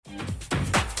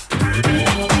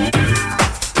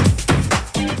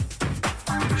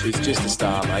It's just a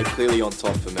star, mate. Clearly on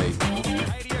top for me.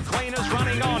 Arcadia Queen is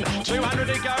running on. 200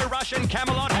 to go. Russian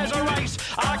Camelot has a race.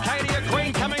 Arcadia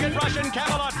Queen coming at Russian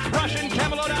Camelot. Russian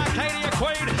Camelot, Arcadia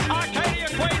Queen. Arcadia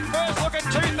Queen first look at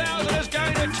 2000 is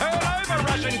going to turn over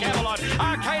Russian Camelot.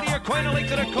 Arcadia Queen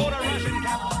elected a quarter. Russian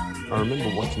Camelot. I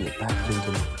remember watching it back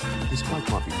thinking, this bloke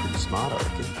might be pretty smart, I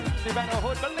reckon. Savannah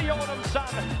Hood, but the Autumn Sun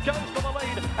goes for the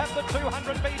lead at the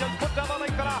 200 metres. Put down a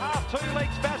length and a half. 2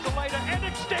 legs vacillator and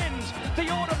extends. The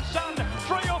Autumn Sun,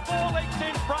 3 or 4 lengths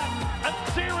in front. A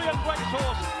serious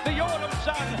racehorse. The Autumn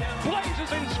Sun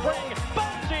blazes in spring.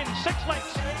 Bumps in 6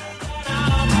 lengths.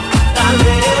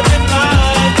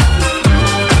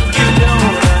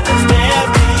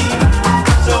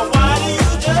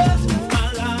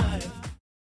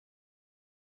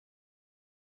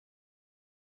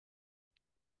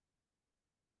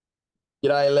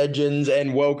 G'day, legends,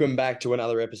 and welcome back to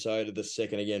another episode of the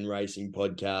Second Again Racing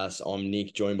Podcast. I'm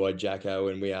Nick, joined by Jacko,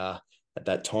 and we are at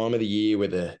that time of the year where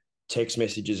the text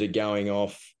messages are going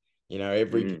off. You know,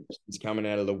 every person's coming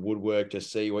out of the woodwork to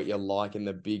see what you like in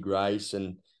the big race.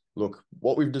 And look,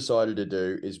 what we've decided to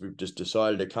do is we've just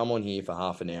decided to come on here for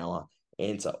half an hour,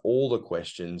 answer all the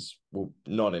questions. Well,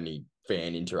 not any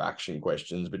fan interaction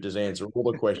questions, but just answer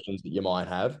all the questions that you might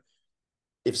have.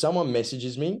 If someone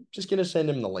messages me, just going to send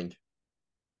them the link.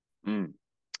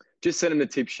 Just send them the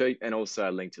tip sheet and also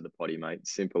a link to the potty, mate.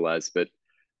 Simple as. But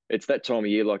it's that time of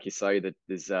year, like you say, that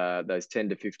there's those 10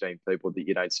 to 15 people that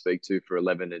you don't speak to for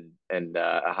 11 and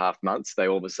a half months. They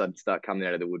all of a sudden start coming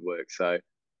out of the woodwork. So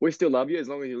we still love you as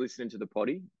long as you're listening to the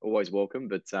potty. Always welcome.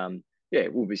 But yeah,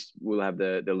 we'll have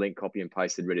the link copy and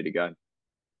pasted ready to go.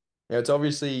 Now, it's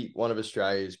obviously one of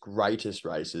Australia's greatest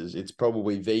races. It's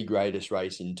probably the greatest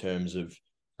race in terms of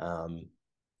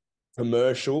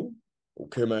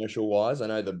commercial-wise. I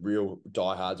know the real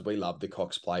diehards, we love the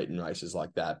Cox Plate and races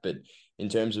like that. But in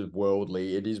terms of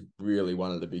worldly, it is really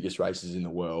one of the biggest races in the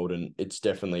world. And it's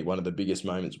definitely one of the biggest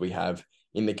moments we have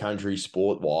in the country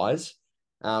sport-wise.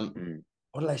 What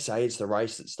do they say? It's the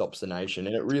race that stops the nation.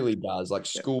 And it really does. Like,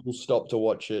 schools stop to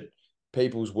watch it.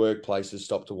 People's workplaces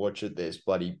stop to watch it. There's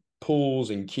bloody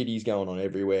pools and kiddies going on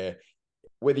everywhere.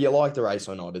 Whether you like the race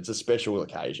or not, it's a special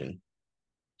occasion.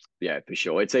 Yeah, for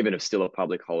sure. It's even still a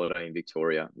public holiday in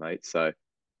Victoria, mate. So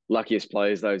luckiest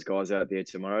players, those guys out there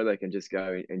tomorrow, they can just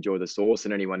go enjoy the sauce,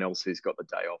 and anyone else who's got the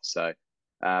day off. So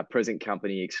present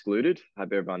company excluded.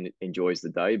 Hope everyone enjoys the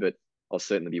day, but I'll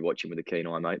certainly be watching with a keen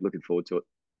eye, mate. Looking forward to it.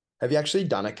 Have you actually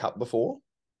done a cup before?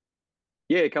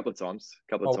 Yeah, a couple of times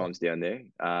times down there.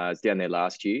 I was down there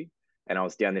last year, and I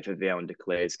was down there for Vow and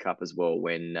Declare's Cup as well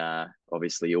when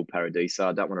obviously Il Paradiso.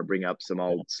 I don't want to bring up some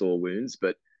old sore wounds,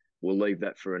 but we'll leave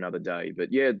that for another day.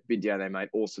 But yeah, been down there, mate.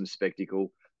 Awesome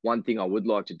spectacle. One thing I would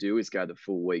like to do is go the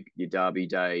full week, your Derby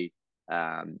Day,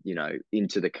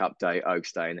 into the Cup Day,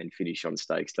 Oaks Day, and then finish on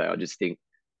Stakes Day. I just think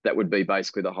that would be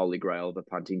basically the holy grail of a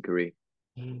punting career.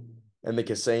 And the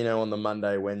casino on the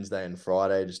Monday, Wednesday, and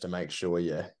Friday, just to make sure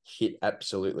you hit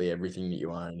absolutely everything that you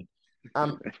own.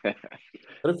 Got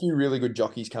a few really good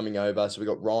jockeys coming over. So we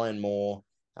got Ryan Moore,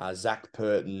 Zach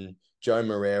Purton, Joe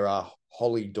Moreira,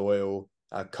 Holly Doyle,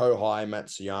 Kohai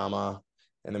Matsuyama,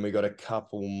 and then we got a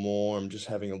couple more. I'm just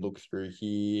having a look through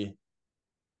here.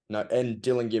 No, and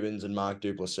Dylan Gibbons and Mark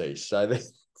Duplessis. So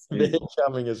they're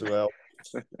coming as well.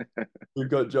 We've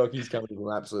got jockeys coming from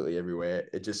absolutely everywhere.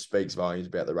 It just speaks volumes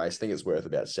about the race. I think it's worth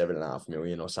about $7.5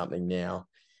 million or something now.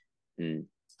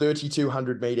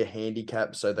 3,200 meter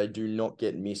handicap, so they do not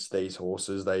get missed, these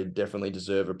horses. They definitely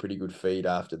deserve a pretty good feed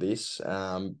after this.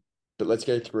 But let's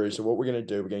go through. So what we're going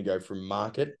to do, we're going to go from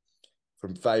market,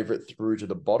 from favourite through to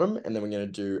the bottom, and then we're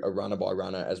going to do a runner by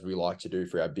runner as we like to do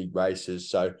for our big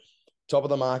races. So top of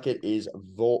the market is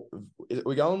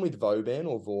we're going with Vauban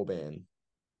or Vauban?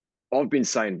 I've been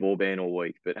saying Vauban all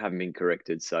week, but haven't been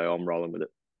corrected, so I'm rolling with it.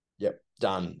 Yep,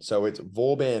 done. So it's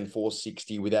Vauban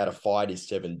 $4.60 without a fight is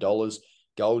 $7.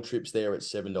 Gold Trips there at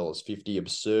 $7.50.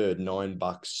 Absurd $9.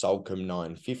 Sulcombe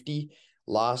 $9.50.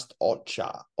 Last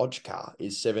Ochka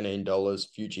is $17.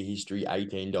 Future History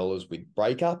 $18 with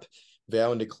Breakup.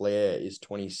 Vow and Declare is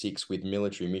 $26 with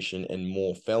Military Mission and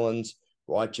More Felons.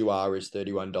 Right You Are is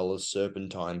 $31.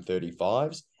 Serpentine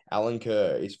 $35. Alan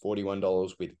Kerr is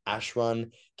 $41 with Ash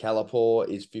Run. Calipore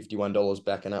is $51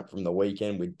 backing up from the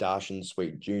weekend with Darshan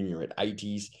Sweet Jr. at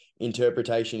 80s.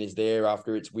 Interpretation is there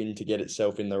after its win to get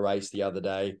itself in the race the other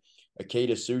day.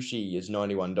 Akita Sushi is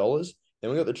 $91. Then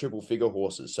we got the triple figure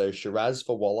horses. So Shiraz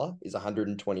for Waller is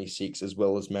 $126, as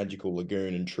well as Magical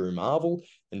Lagoon and True Marvel.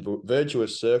 And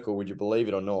Virtuous Circle, would you believe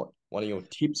it or not, one of your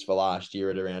tips for last year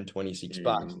at around $26 is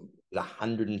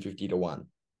 150 to 1.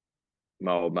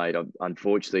 Oh, mate,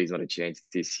 unfortunately, he's not a chance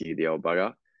this year, the old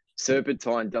bugger.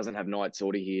 Serpentine doesn't have Knight's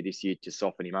Order here this year to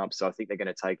soften him up. So I think they're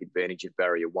going to take advantage of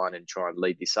barrier one and try and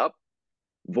lead this up.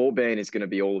 Vauban is going to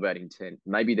be all about intent.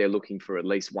 Maybe they're looking for at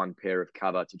least one pair of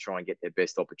cover to try and get their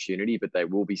best opportunity, but they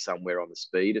will be somewhere on the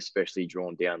speed, especially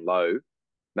drawn down low.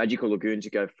 Magical Lagoon to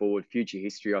go forward. Future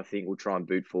History, I think, will try and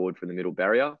boot forward from the middle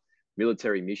barrier.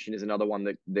 Military Mission is another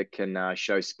one that can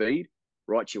show speed.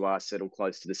 Right, you are settle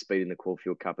close to the speed in the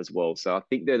Caulfield Cup as well. So I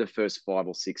think they're the first 5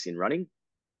 or 6 in running.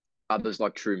 Others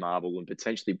like True Marble and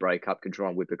potentially Break Up can try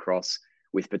and whip across,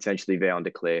 with potentially Vow and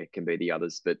Declare can be the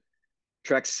others. But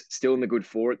tracks still in the good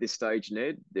 4 at this stage,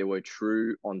 Ned. There were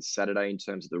True on Saturday in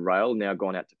terms of the rail, now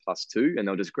gone out to +2, and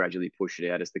they'll just gradually push it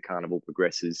out as the carnival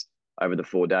progresses over the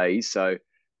 4 days. So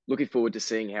looking forward to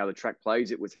seeing how the track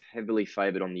plays. It was heavily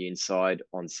favoured on the inside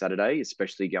on Saturday,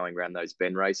 especially going around those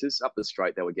bend races. Up the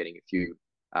straight, they were getting a few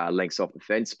lengths off the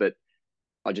fence, but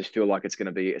I just feel like it's going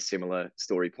to be a similar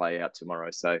story play out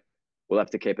tomorrow. So we'll have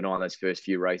to keep an eye on those first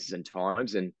few races and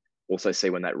times, and also see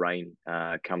when that rain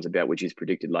comes about, which is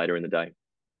predicted later in the day.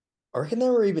 I reckon they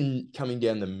were even coming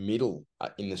down the middle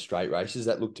in the straight races.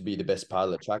 That looked to be the best part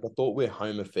of the track. I thought where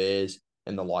Home Affairs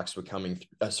and the likes were coming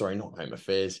sorry, not Home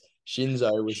Affairs.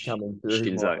 Shinzo was coming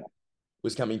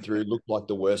through. Looked like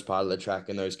the worst part of the track,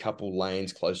 and those couple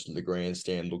lanes close to the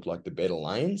grandstand looked like the better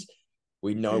lanes.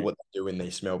 We know what they do in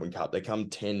this Melbourne Cup. They come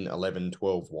 10, 11,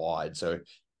 12 wide, so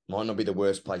might not be the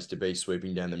worst place to be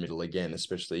sweeping down the middle again,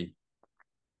 especially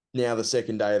now the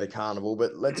second day of the carnival.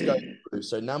 But let's go through.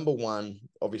 So number one,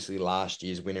 obviously last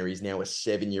year's winner, is now a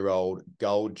 7-year-old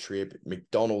Gold Trip.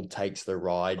 McDonald takes the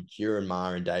ride. Kieran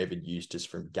Maher and David Eustace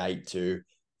from gate 2.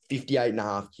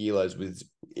 58.5 kilos.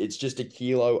 It's just a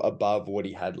kilo above what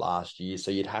he had last year. So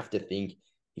you'd have to think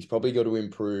he's probably got to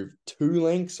improve 2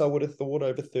 lengths, I would have thought,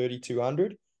 over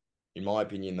 3,200. In my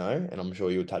opinion, though, and I'm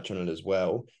sure you'll touch on it as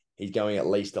well, he's going at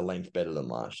least a length better than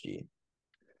last year.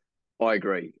 I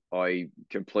agree. I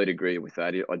completely agree with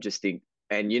that. I just think,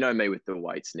 and you know me with the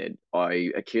weights, Ned,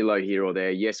 a kilo here or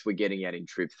there, yes, we're getting out in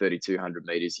trip 3,200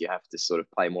 meters. You have to sort of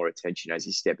pay more attention as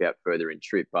you step out further in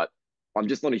trip. But I'm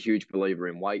just not a huge believer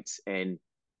in weights. And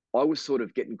I was sort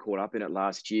of getting caught up in it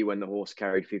last year when the horse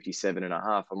carried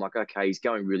 57.5. I'm like, okay, he's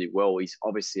going really well. He's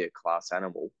obviously a class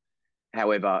animal.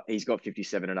 However, he's got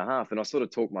 57.5. And I sort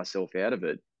of talked myself out of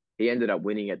it. He ended up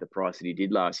winning at the price that he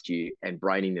did last year and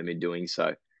braining them in doing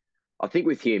so. I think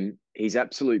with him, his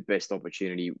absolute best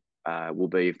opportunity will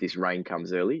be if this rain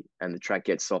comes early and the track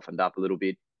gets softened up a little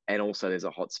bit. And also there's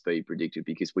a hot speed predicted,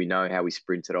 because we know how he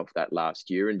sprinted off that last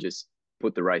year and just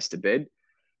put the race to bed.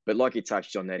 But like you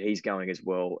touched on, that he's going as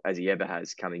well as he ever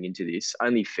has coming into this.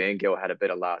 Only Fangirl had a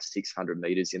better last 600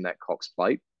 meters in that Cox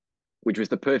Plate, which was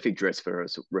the perfect dress for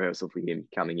rehearsal for him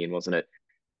coming in, wasn't it?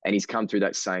 And he's come through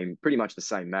that pretty much the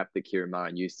same map that Kieran Maher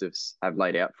and Eustace have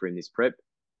laid out for him this prep.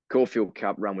 Caulfield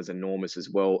Cup run was enormous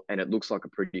as well, and it looks like a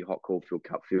pretty hot Caulfield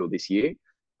Cup field this year.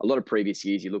 A lot of previous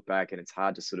years, you look back and it's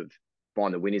hard to sort of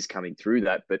find the winners coming through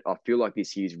that, but I feel like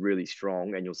this year's really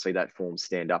strong, and you'll see that form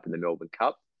stand up in the Melbourne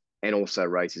Cup and also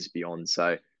races beyond.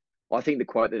 So I think the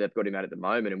quote that they've got him at the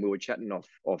moment, and we were chatting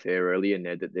off air earlier,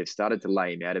 Ned, that they've started to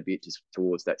lay him out a bit just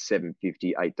towards that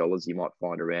 $7.50, $8 you might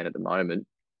find around at the moment.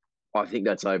 I think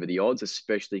that's over the odds,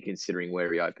 especially considering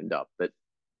where he opened up. But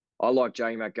I like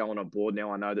J-Mac going on board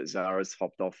now. I know that Zara's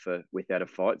hopped off without a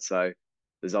fight, so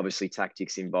there's obviously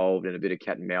tactics involved and a bit of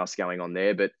cat and mouse going on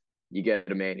there, but you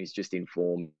get a man who's just in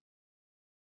form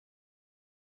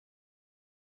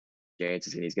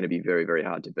chances, and he's going to be very, very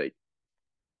hard to beat.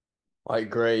 I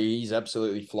agree. He's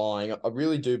absolutely flying. I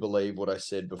really do believe what I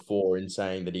said before in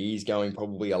saying that he's going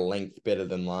probably a length better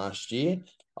than last year.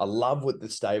 I love what the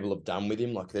stable have done with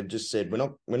him. Like they've just said, we're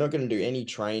not going to do any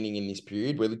training in this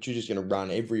period. We're literally just going to run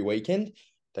every weekend.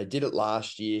 They did it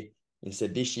last year.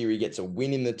 Instead, this year he gets a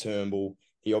win in the Turnbull.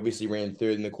 He obviously ran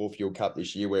third in the Caulfield Cup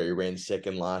this year, where he ran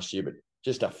second last year, but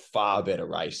just a far better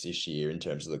race this year in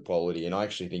terms of the quality. And I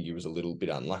actually think he was a little bit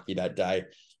unlucky that day.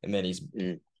 And then his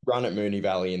run at Moonee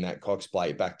Valley in that Cox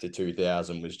Plate back to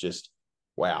 2000 was just,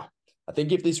 wow. I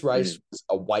think if this race was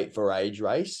a weight for age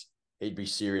race, he'd be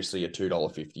seriously a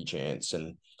 $2.50 chance.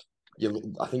 And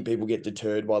I think people get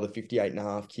deterred by the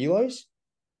 58.5 kilos.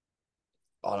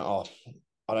 I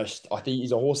think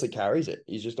he's a horse that carries it.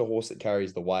 He's just a horse that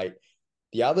carries the weight.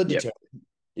 The other deterrent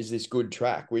is this good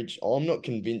track, which I'm not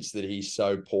convinced that he's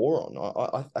so poor on.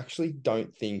 I actually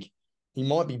don't think he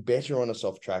might be better on a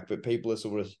soft track, but people are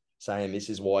sort of saying this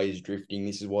is why he's drifting.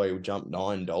 This is why he'll jump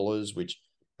 $9, which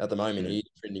at the moment he's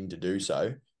trending to do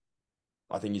so.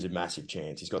 I think he's a massive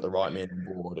chance. He's got the right man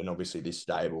on board, and obviously this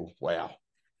stable. Wow.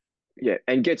 Yeah,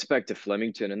 and gets back to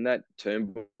Flemington, and that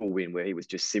Turnbull win where he was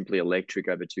just simply electric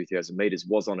over 2,000 meters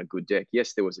was on a good deck.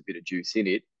 Yes, there was a bit of juice in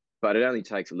it, but it only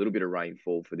takes a little bit of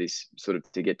rainfall for this sort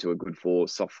of to get to a good 4,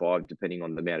 soft 5, depending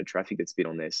on the amount of traffic that's been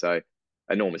on there. So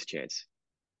enormous chance.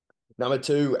 Number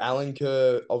 2, Alan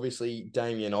Kerr. Obviously,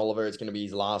 Damien Oliver. It's going to be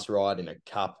his last ride in a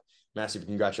cup. Massive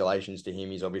congratulations to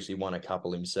him. He's obviously won a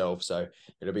couple himself. So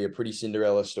it'll be a pretty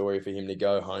Cinderella story for him to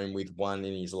go home with one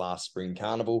in his last spring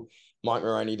carnival. Mike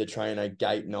Moroney, the trainer,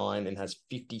 gate 9 and has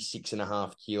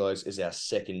 56.5 kilos as our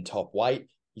second top weight.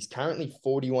 He's currently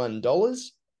 $41.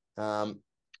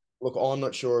 Look, I'm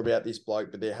not sure about this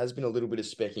bloke, but there has been a little bit of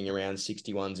specking around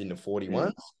 61s into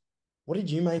 41s. What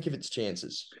did you make of its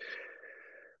chances?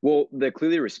 Well, they're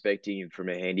clearly respecting him from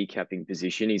a handicapping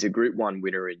position. He's a Group 1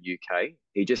 winner in UK.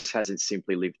 He just hasn't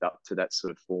simply lived up to that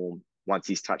sort of form once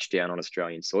he's touched down on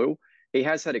Australian soil. He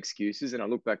has had excuses, and I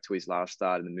look back to his last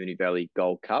start in the Moonee Valley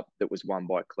Gold Cup that was won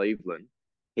by Cleveland.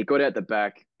 He got out the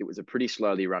back. It was a pretty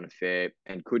slowly run affair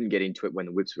and couldn't get into it when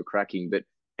the whips were cracking, but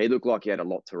he looked like he had a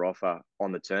lot to offer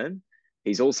on the turn.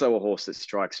 He's also a horse that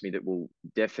strikes me that will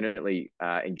definitely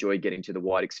enjoy getting to the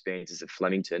wide expanses of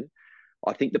Flemington.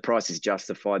 I think the price is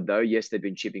justified, though. Yes, they've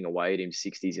been chipping away at him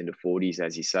 60s into 40s,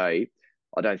 as you say.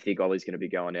 I don't think Ollie's going to be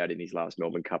going out in his last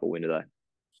Melbourne Cup winner, though.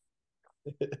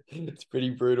 It's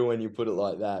pretty brutal when you put it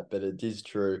like that, but it is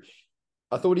true.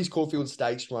 I thought his Caulfield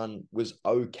Stakes run was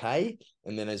okay.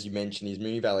 And then, as you mentioned, his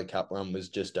Moonee Valley Cup run was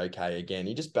just okay again.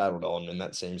 He just battled on, and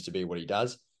that seems to be what he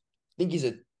does. I think he's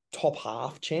a top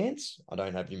half chance. I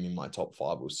don't have him in my top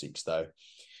 5 or 6, though.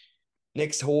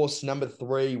 Next horse, number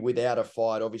 3, without a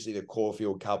fight, obviously the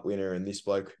Caulfield Cup winner. And this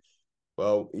bloke,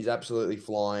 well, he's absolutely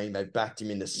flying. They've backed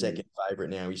him into second favourite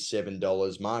now. He's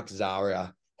 $7. Mark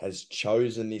Zaria has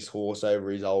chosen this horse over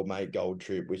his old mate Gold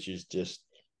Trip, which is just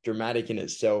dramatic in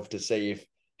itself to see if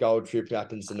Gold Trip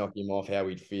happens to knock him off, how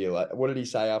he'd feel. What did he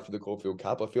say after the Caulfield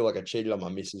Cup? I feel like I cheated on my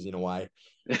missus in a way.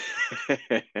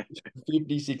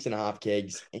 56.5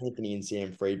 kegs, Anthony and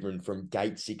Sam Friedman from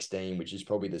gate 16, which is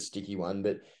probably the sticky one.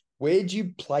 But where'd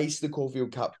you place the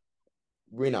Caulfield Cup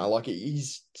winner? Like,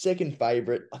 he's second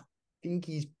favourite. I think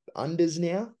he's unders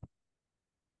now.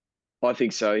 I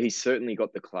think so. He's certainly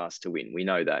got the class to win. We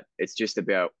know that. It's just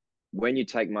about when you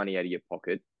take money out of your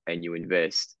pocket and you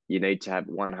invest, you need to have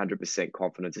 100%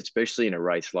 confidence, especially in a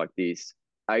race like this.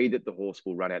 A, that the horse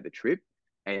will run out the trip,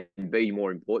 and B,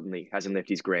 more importantly, hasn't left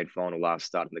his grand final last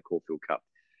start in the Caulfield Cup,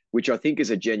 which I think is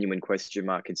a genuine question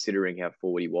mark considering how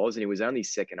forward he was. And he was only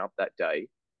second up that day.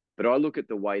 But I look at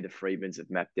the way the Freemans have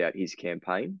mapped out his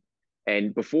campaign.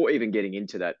 And before even getting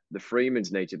into that, the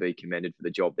Freemans need to be commended for the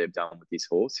job they've done with this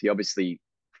horse. He obviously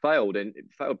failed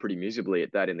pretty miserably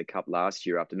at that in the Cup last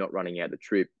year after not running out the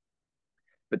trip.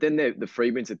 But then the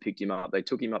Freemans have picked him up. They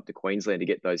took him up to Queensland to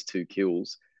get those 2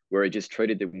 kills where he just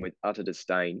treated them with utter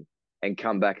disdain and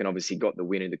come back and obviously got the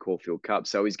win in the Caulfield Cup.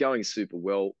 So he's going super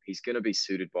well. He's going to be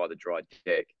suited by the dry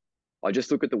deck. I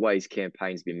just look at the way his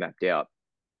campaign's been mapped out.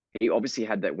 He obviously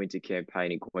had that winter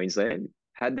campaign in Queensland,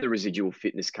 had the residual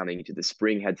fitness coming into the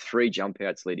spring, had 3 jump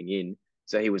outs leading in.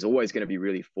 So he was always going to be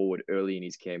really forward early in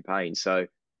his campaign. So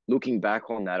looking back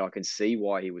on that, I can see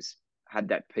why he had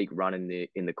that peak run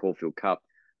in the Caulfield Cup.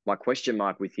 My question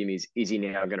mark with him is he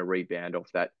now going to rebound off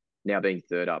that, now being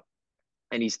third up?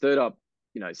 And he's third up,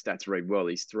 stats read well.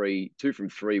 He's 2 from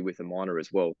 3 with a minor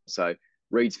as well. So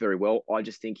reads very well. I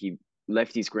just think he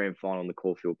left his grand final in the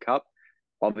Caulfield Cup.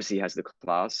 Obviously has the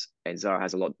class, and Zara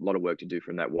has a lot of work to do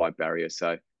from that wide barrier.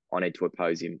 So I need to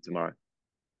oppose him tomorrow.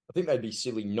 I think they'd be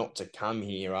silly not to come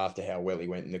here after how well he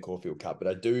went in the Caulfield Cup, but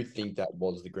I do think that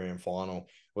was the grand final.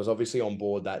 Was obviously on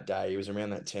board that day. It was around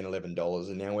that $10, $11,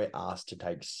 and now we're asked to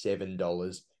take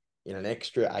 $7 in an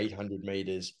extra 800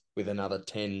 meters with another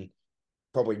 10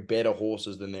 probably better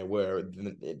horses than there were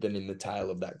than in the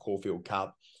tail of that Caulfield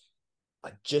Cup.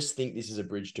 I just think this is a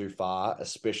bridge too far,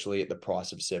 especially at the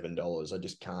price of $7. I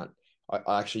just can't.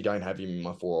 I actually don't have him in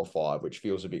my 4 or 5, which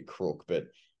feels a bit crook, but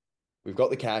we've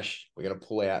got the cash. We're going to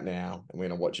pull out now, and we're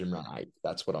going to watch him run 8.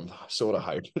 That's what I'm sort of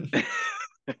hoping.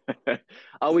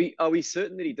 Are we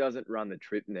certain that he doesn't run the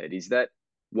trip, Ned? Is that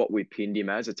what we pinned him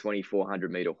as, a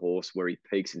 2,400-meter horse where he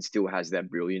peaks and still has that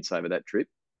brilliance over that trip?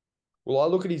 Well, I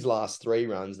look at his last 3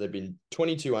 runs. They've been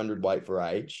 2,200 weight for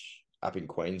age up in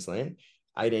Queensland,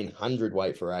 1,800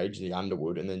 weight for age, the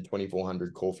Underwood, and then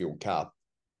 2,400 Caulfield Cup.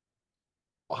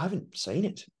 I haven't seen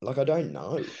it. Like, I don't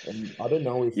know. And I don't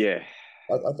know if... Yeah.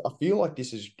 I feel like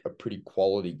this is a pretty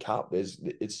quality cup.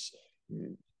 It's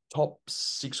top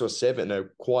 6 or 7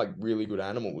 are quite really good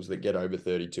animals that get over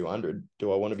 3,200.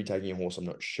 Do I want to be taking a horse I'm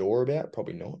not sure about?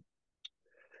 Probably not.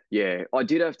 Yeah, I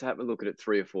did have to have a look at it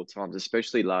 3 or 4 times,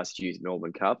 especially last year's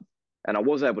Melbourne Cup. And I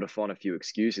was able to find a few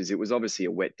excuses. It was obviously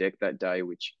a wet deck that day,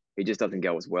 which he just doesn't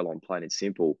go as well on, plain and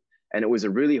simple. And it was a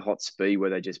really hot speed where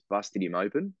they just busted him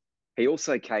open. he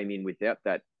also came in without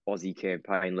that Aussie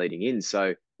campaign leading in.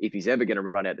 So if he's ever going to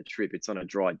run out the trip, it's on a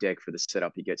dry deck for the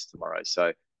setup he gets tomorrow.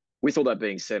 So with all that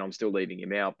being said, I'm still leaving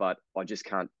him out, but I just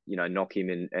can't, knock him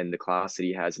and the class that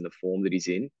he has and the form that he's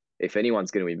in. If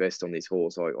anyone's going to invest on this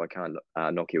horse, I can't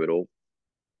knock you at all.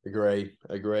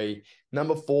 Agree.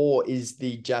 Number 4 is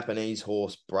the Japanese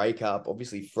horse Breakup.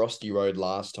 Obviously, Frosty rode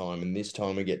last time, and this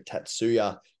time we get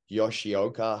Tatsuya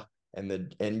Yoshioka and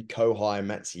Kohai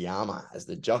Matsuyama as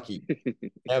the jockey.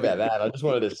 How about that? I just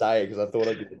wanted to say it because I thought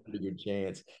I'd get a pretty good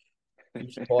chance.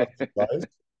 55 kilos,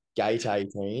 gate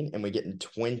 18, and we're getting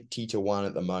 20 to 1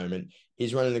 at the moment.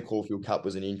 His run in the Caulfield Cup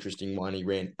was an interesting one. He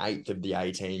ran 8th of the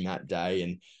 18 that day,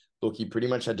 and look, he pretty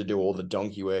much had to do all the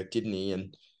donkey work, didn't he?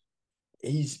 And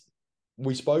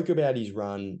we spoke about his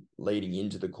run leading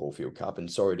into the Caulfield Cup,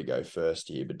 and sorry to go first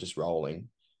here, but just rolling.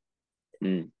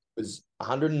 It was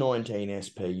 119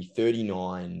 SP,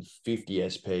 39, 50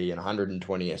 SP, and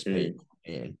 120 SP.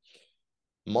 And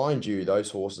mind you,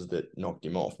 those horses that knocked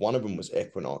him off, one of them was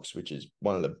Equinox, which is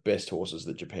one of the best horses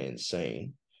that Japan's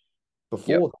seen.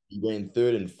 Before that, he ran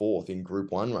 3rd and 4th in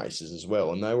Group 1 races as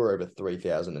well, and they were over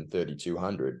 3,000 and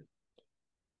 3,200.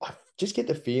 I just get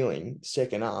the feeling,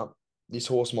 second up, this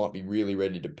horse might be really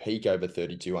ready to peak over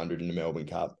 3,200 in the Melbourne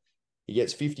Cup. He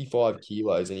gets 55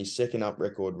 kilos, and his second up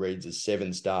record reads as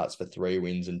 7 starts for 3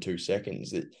 wins and 2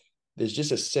 seconds. There's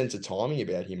just a sense of timing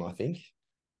about him, I think.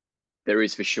 There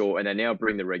is for sure. And they now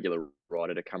bring the regular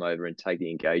rider to come over and take the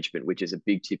engagement, which is a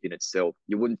big tip in itself.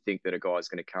 You wouldn't think that a guy's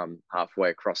going to come halfway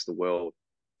across the world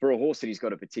for a horse that he's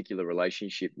got a particular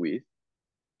relationship with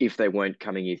if they weren't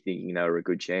coming here thinking they were a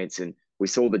good chance. And we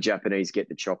saw the Japanese get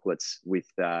the chocolates with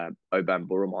Oban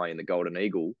Buramai and the Golden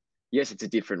Eagle. Yes, it's a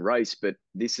different race, but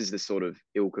this is the sort of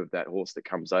ilk of that horse that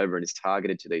comes over and is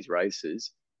targeted to these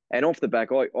races. And off the back,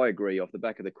 I agree, off the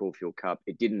back of the Caulfield Cup,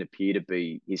 it didn't appear to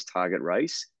be his target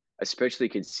race, especially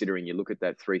considering you look at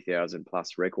that 3,000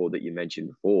 plus record that you mentioned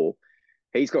before.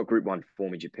 He's got Group 1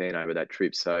 form in Japan over that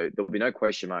trip, so there'll be no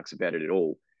question marks about it at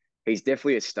all. He's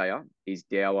definitely a stayer. He's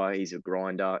dour. He's a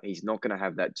grinder. He's not going to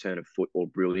have that turn of foot or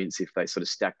brilliance if they sort of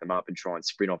stack them up and try and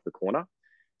sprint off the corner.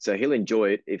 So he'll enjoy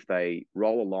it if they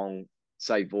roll along,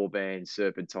 say Vauban,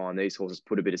 Serpentine, these horses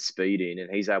put a bit of speed in and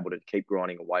he's able to keep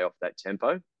grinding away off that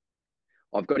tempo.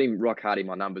 I've got him rock hard in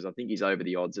my numbers. I think he's over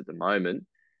the odds at the moment.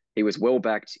 He was well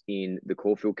backed in the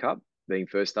Caulfield Cup, being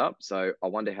first up. So I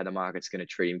wonder how the market's going to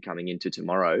treat him coming into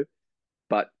tomorrow.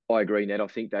 But I agree, Ned. I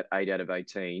think that 8 out of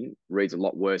 18 reads a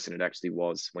lot worse than it actually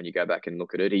was when you go back and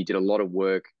look at it. He did a lot of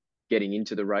work getting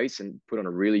into the race and put on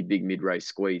a really big mid-race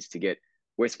squeeze to get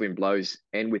West Wind Blows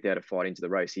and Without a Fight into the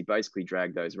race. He basically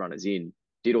dragged those runners in,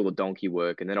 did all the donkey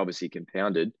work, and then obviously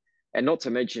compounded. And not to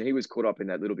mention, he was caught up in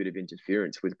that little bit of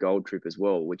interference with Gold Trip as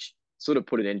well, which sort of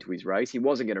put an end to his race. He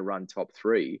wasn't going to run top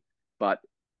 3, but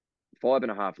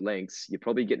 5.5 lengths, you're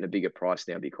probably getting a bigger price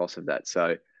now because of that.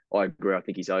 So I agree. I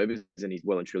think he's over and he's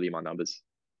well and truly in my numbers.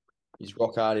 He's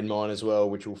rock hard in mine as well,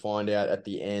 which we'll find out at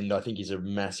the end. I think he's a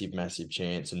massive, massive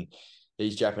chance. And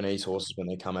these Japanese horses, when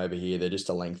they come over here, they're just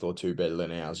a length or 2 better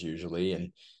than ours usually.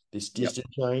 And this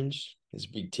distance range, there's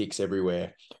big ticks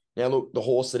everywhere. Now, look, the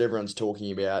horse that everyone's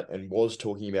talking about and was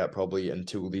talking about probably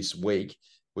until this week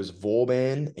was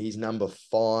Vauban. He's number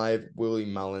 5. Willie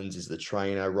Mullins is the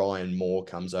trainer. Ryan Moore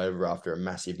comes over after a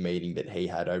massive meeting that he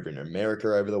had over in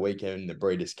America over the weekend in the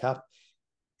Breeders' Cup.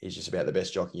 He's just about the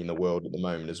best jockey in the world at the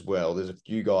moment as well. There's a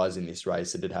few guys in this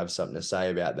race that did have something to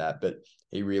say about that, but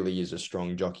he really is a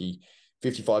strong jockey.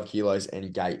 55 kilos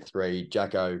and gate 3.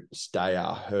 Jacko,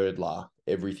 stayer, hurdler,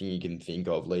 everything you can think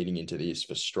of leading into this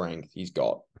for strength, he's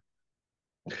got.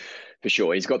 For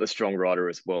sure. He's got the strong rider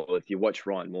as well. If you watch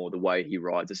Ryan Moore, the way he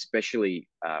rides, especially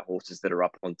horses that are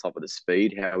up on top of the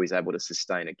speed, how he's able to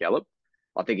sustain a gallop,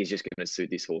 I think he's just going to suit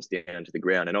this horse down to the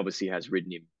ground and obviously has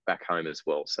ridden him back home as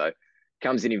well. So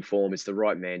comes in form. It's the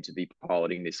right man to be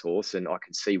piloting this horse, and I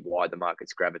can see why the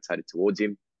market's gravitated towards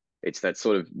him. It's that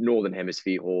sort of Northern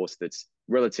Hemisphere horse that's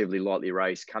relatively lightly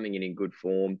raced, coming in good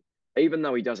form. Even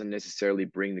though he doesn't necessarily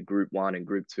bring the Group 1 and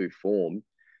Group 2 form,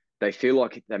 they feel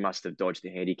like they must have dodged the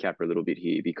handicapper a little bit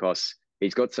here because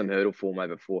he's got some hurdle form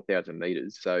over 4,000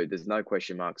 metres. So there's no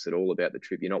question marks at all about the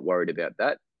trip. You're not worried about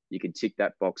that. You can tick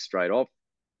that box straight off.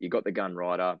 You've got the gun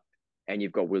rider and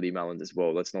you've got Willie Mullins as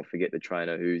well. Let's not forget the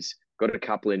trainer who's got a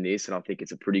couple in this, and I think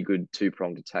it's a pretty good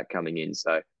 2-pronged attack coming in.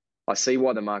 So I see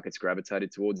why the market's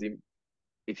gravitated towards him.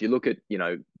 If you look at,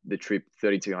 the trip,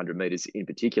 3,200 metres in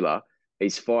particular,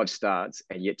 he's 5 starts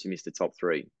and yet to miss the top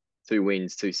 3. 2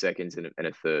 wins, 2 seconds, and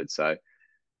a third. So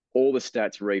all the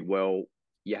stats read well.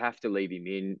 You have to leave him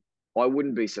in. I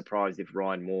wouldn't be surprised if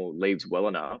Ryan Moore leaves well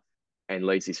enough and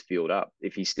leads this field up.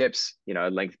 If he steps, a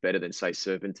length better than, say,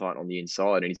 Serpentine on the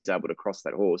inside and he's able to cross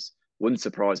that horse, wouldn't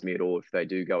surprise me at all if they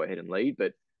do go ahead and lead.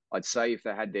 But I'd say if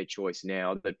they had their choice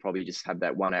now, they'd probably just have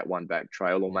that 1 out, 1 back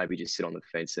trail, or maybe just sit on the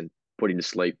fence and put him to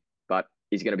sleep. But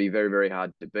he's going to be very, very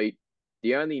hard to beat.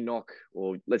 The only knock,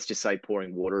 or let's just say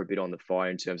pouring water a bit on the fire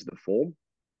in terms of the form,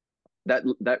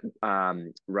 that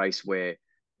race where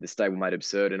the stablemate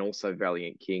Absurd and also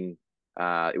Valiant King,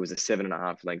 it was a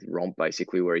 7.5 length romp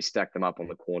basically where he stacked them up on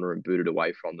the corner and booted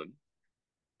away from them.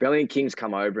 Valiant King's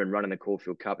come over and run in the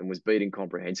Caulfield Cup and was beaten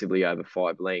comprehensively over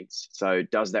 5 lengths. So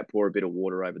does that pour a bit of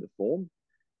water over the form?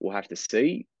 We'll have to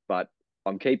see, but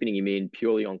I'm keeping him in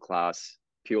purely on class,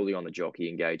 purely on the jockey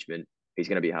engagement. He's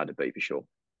going to be hard to beat for sure.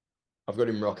 I've got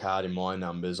him rock hard in my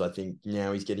numbers. I think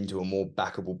now he's getting to a more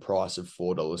backable price of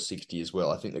 $4.60 as well.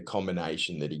 I think the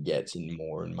combination that he gets in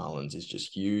Moore and Mullins is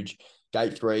just huge.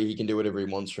 Gate 3, he can do whatever he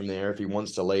wants from there. If he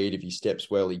wants to lead, if he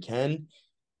steps well, he can.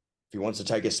 If he wants to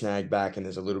take a snag back and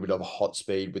there's a little bit of a hot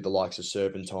speed with the likes of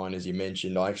Serpentine, as you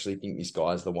mentioned, I actually think this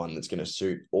guy's the one that's going to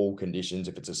suit all conditions.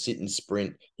 If it's a sit and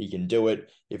sprint, he can do it.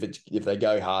 If they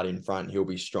go hard in front, he'll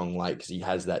be strong late because he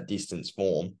has that distance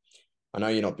form. I know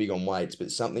you're not big on weights,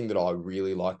 but something that I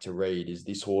really like to read is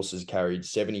this horse has carried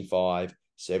 75,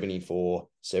 74,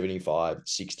 75,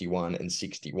 61, and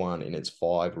 61 in its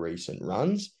 5 recent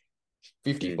runs.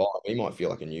 55, he might feel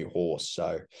like a new horse.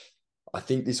 So I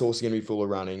think this horse is going to be full of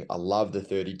running. I love the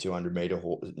 3,200 meter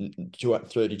form. I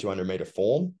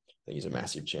think he's a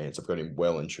massive chance. I've got him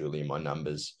well and truly in my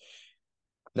numbers.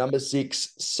 Number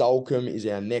 6, Sulcombe is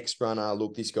our next runner.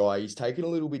 Look, this guy, he's taken a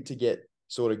little bit to get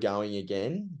sort of going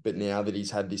again, but now that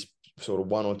he's had this sort of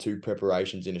 1 or 2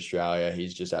 preparations in Australia,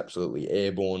 he's just absolutely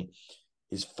airborne.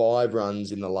 His 5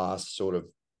 runs in the last sort of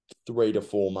 3 to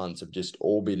 4 months have just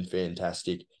all been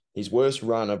fantastic. His worst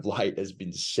run of late has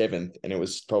been 7th, and it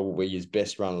was probably his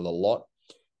best run of the lot.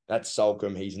 That's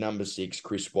Sulcombe. He's number 6.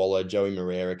 Chris Waller. Joey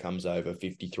Moreira comes over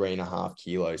 53.5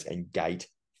 kilos and gate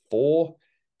 4.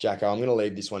 Jacko, I'm going to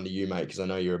leave this one to you, mate, because I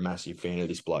know you're a massive fan of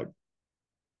this bloke.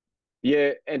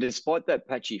 Yeah, and despite that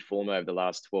patchy form over the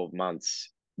last 12 months,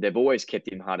 they've always kept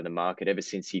him hard in the market ever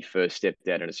since he first stepped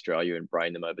out in Australia and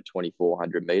brained them over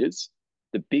 2,400 metres.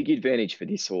 The big advantage for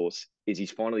this horse is he's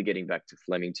finally getting back to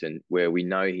Flemington, where we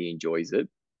know he enjoys it.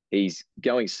 He's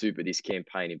going super this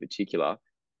campaign in particular.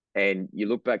 And you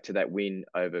look back to that win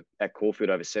over at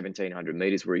Caulfield over 1,700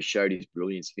 metres where he showed his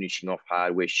brilliance finishing off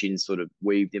hard, where Shin sort of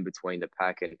weaved in between the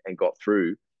pack and got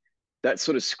through. That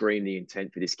sort of screamed the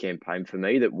intent for this campaign for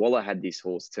me, that Waller had this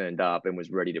horse turned up and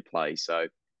was ready to play. So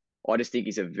I just think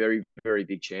he's a very, very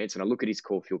big chance. And I look at his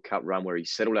Caulfield Cup run where he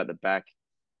settled at the back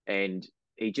and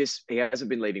he hasn't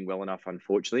been leaving well enough,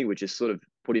 unfortunately, which has sort of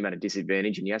put him at a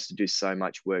disadvantage, and he has to do so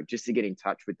much work just to get in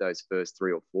touch with those first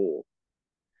 3 or 4.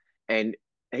 And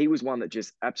he was one that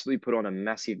just absolutely put on a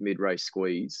massive mid-race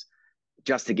squeeze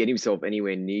just to get himself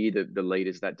anywhere near the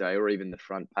leaders that day or even the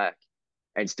front pack,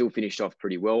 and still finished off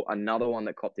pretty well. Another one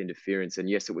that copped interference, and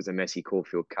yes, it was a messy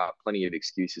Caulfield Cup, plenty of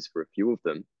excuses for a few of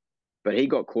them, but he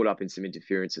got caught up in some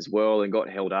interference as well and got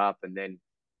held up and then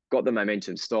got the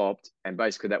momentum stopped, and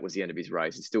basically that was the end of his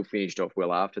race. It still finished off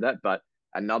well after that, but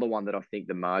another one that I think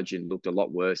the margin looked a lot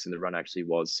worse than the run actually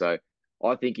was. So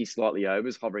I think he's slightly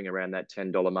overs, hovering around that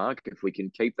 $10 mark. If we can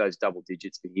keep those double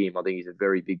digits for him, I think he's a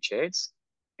very big chance.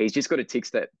 He's just got to tick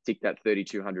that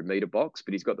 3,200 meter box,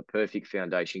 but he's got the perfect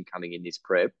foundation coming in this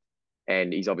prep,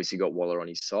 and he's obviously got Waller on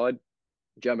his side.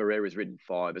 Joe Moreira's ridden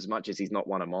 5. As much as he's not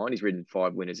one of mine, he's ridden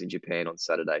 5 winners in Japan on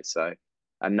Saturday. So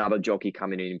another jockey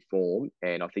coming in form,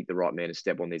 and I think the right man to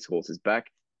step on these horses back.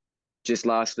 Just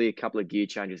lastly, a couple of gear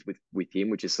changes with him,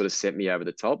 which has sort of sent me over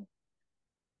the top.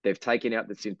 They've taken out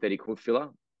the synthetic hoof filler,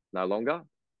 no longer,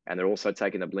 and they're also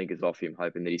taking the blinkers off him,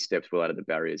 hoping that he steps well out of the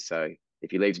barriers. So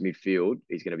if he leaves midfield,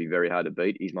 he's going to be very hard to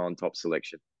beat. He's my on-top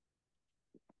selection.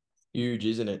 Huge,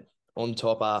 isn't it? On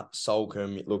topper,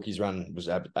 Sulcombe. Look, his run was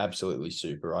absolutely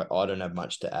super. I don't have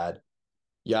much to add.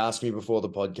 You asked me before the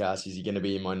podcast, is he going to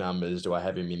be in my numbers? Do I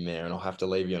have him in there? And I'll have to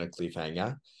leave you on a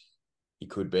cliffhanger. He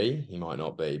could be. He might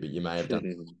not be, but you may have done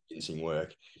convincing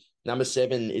work. Number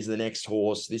 7 is the next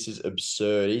horse. This is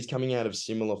Absurd. He's coming out of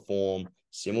similar form,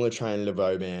 similar training to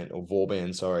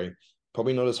Vauban, sorry.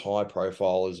 Probably not as high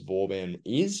profile as Vauban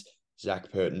is.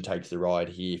 Zach Purton takes the ride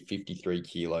here, 53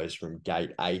 kilos from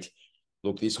gate 8.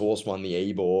 Look, this horse won the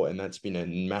Ebor, and that's been a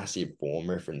massive form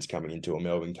reference coming into a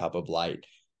Melbourne Cup of late.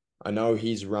 I know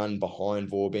his run behind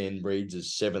Vauban breeds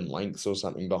is 7 lengths or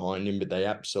something behind him, but they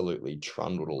absolutely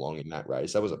trundled along in that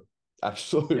race. That was an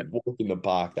absolute walk in the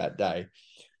park that day.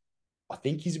 I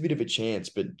think he's a bit of a chance,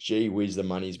 but gee whiz, the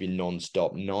money's been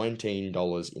non-stop.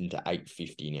 $19 into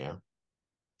 $8.50 now.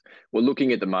 Well,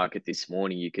 looking at the market this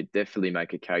morning, you could definitely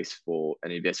make a case for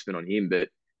an investment on him, but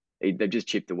they've just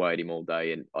chipped away at him all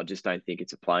day, and I just don't think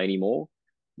it's a play anymore.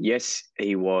 Yes,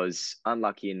 he was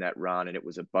unlucky in that run, and it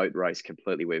was a boat race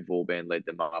completely where Vauban led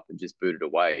them up and just booted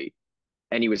away.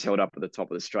 And he was held up at the top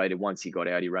of the straight. And once he got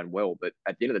out, he ran well. But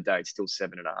at the end of the day, it's still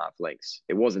 7.5 lengths.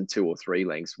 It wasn't 2 or 3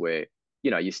 lengths where,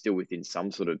 you're still within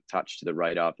some sort of touch to the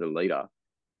radar for the leader.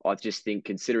 I just think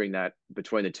considering that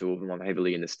between the two of them, I'm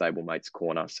heavily in the stablemate's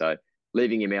corner. So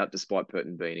leaving him out despite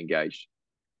Burton being engaged.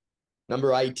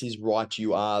 Number 8 is Right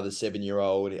You Are, the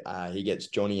 7-year-old. He gets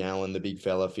Johnny Allen, the big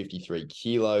fella, 53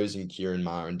 kilos, and Kieran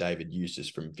Maher and David Eustace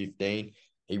from 15.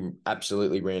 He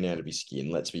absolutely ran out of his skin,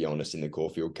 let's be honest, in the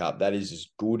Caulfield Cup. That is as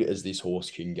good as this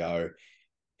horse can go.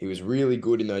 He was really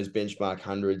good in those benchmark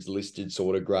hundreds, listed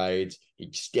sort of grades. He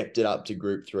stepped it up to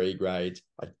Group 3 grades.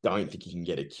 I don't think he can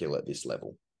get a kill at this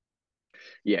level.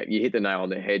 Yeah, you hit the nail on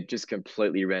the head. Just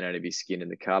completely ran out of his skin in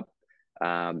the Cup.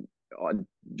 I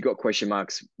got question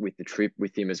marks with the trip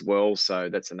with him as well. So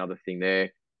that's another thing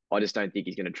there. I just don't think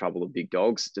he's going to trouble the big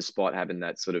dogs, despite having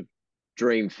that sort of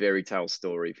dream fairy tale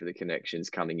story for the connections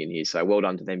coming in here. So well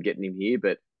done to them getting him here,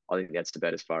 but I think that's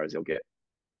about as far as they'll get.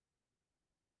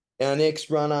 Our next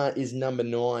runner is number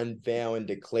 9, Vow and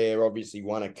Declare. Obviously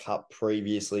won a cup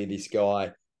previously, this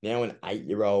guy. Now an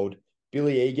 8-year-old.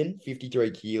 Billy Egan,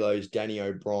 53 kilos. Danny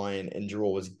O'Brien, and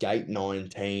draws gate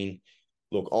 19.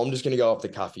 Look, I'm just going to go off the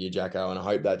cuff here, Jacko, and I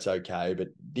hope that's okay. But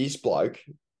this bloke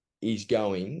is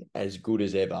going as good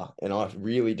as ever. And I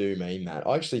really do mean that.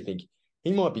 I actually think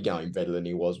he might be going better than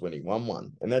he was when he won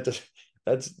one. And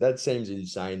that seems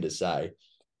insane to say.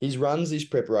 His runs this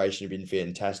preparation have been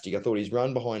fantastic. I thought his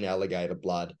run behind Alligator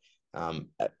Blood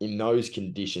in those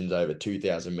conditions over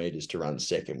 2,000 metres to run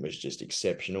second was just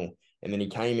exceptional. And then he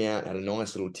came out, had a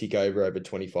nice little tick over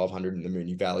 2,500 in the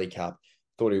Moonee Valley Cup.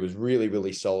 Thought he was really,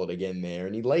 really solid again there.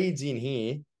 And he leads in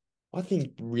here, I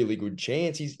think, really good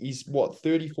chance. He's what,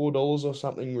 $34 or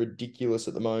something ridiculous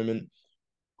at the moment.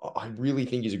 I really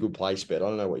think he's a good place bet. I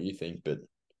don't know what you think, but...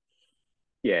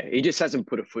 Yeah, he just hasn't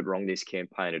put a foot wrong this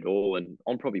campaign at all. And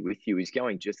I'm probably with you. He's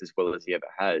going just as well as he ever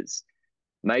has.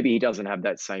 Maybe he doesn't have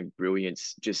that same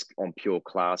brilliance just on pure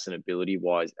class and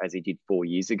ability-wise as he did 4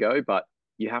 years ago, but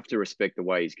you have to respect the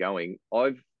way he's going.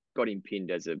 I've got him pinned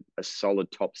as a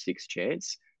solid top 6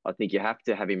 chance. I think you have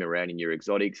to have him around in your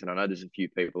exotics, and I know there's a few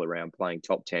people around playing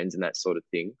top 10s and that sort of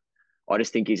thing. I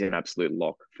just think he's an absolute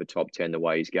lock for top 10 the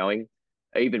way he's going.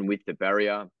 Even with the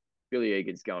barrier, Billy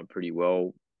Egan's going pretty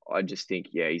well. I just think,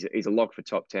 yeah, he's a lock for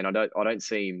top 10. I don't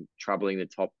see him troubling the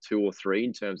top 2 or 3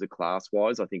 in terms of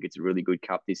class-wise. I think it's a really good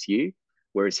cup this year,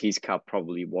 whereas his cup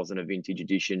probably wasn't a vintage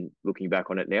edition looking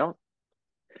back on it now.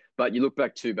 But you look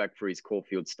back for his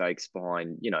Caulfield Stakes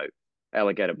behind,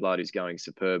 Alligator Blood is going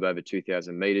superb over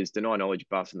 2,000 metres. Deny Knowledge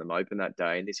busting them open that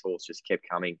day, and this horse just kept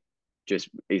coming.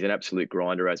 He's an absolute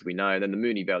grinder, as we know. And then the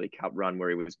Moonee Valley Cup run where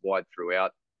he was wide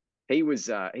throughout. He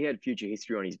had future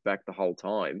history on his back the whole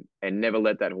time and never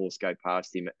let that horse go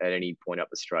past him at any point up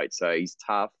the straight. So he's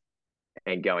tough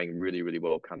and going really, really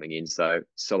well coming in. So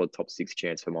solid top 6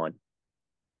 chance for mine.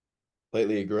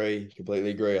 Completely agree.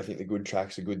 I think the good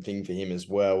track's a good thing for him as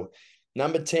well.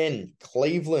 Number 10,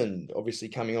 Cleveland, obviously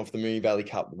coming off the Moonee Valley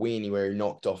Cup win where he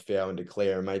knocked off Vow and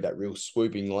Declare and made that real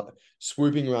swooping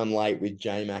run late with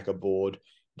J-Mac aboard.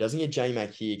 He doesn't get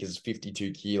J-Mac here because it's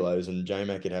 52 kilos, and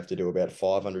J-Mac would have to do about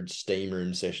 500 steam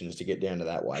room sessions to get down to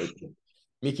that weight.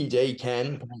 Mickey D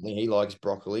can. Apparently he likes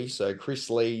broccoli. So Chris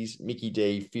Lees, Mickey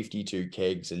D, 52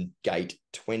 kegs, and gate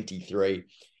 23.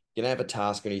 Going to have a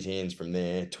task on his hands from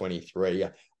there, 23.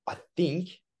 I think,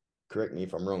 correct me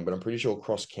if I'm wrong, but I'm pretty sure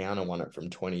Cross Counter won it from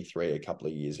 23 a couple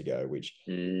of years ago, which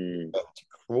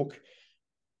crook.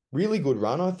 Really good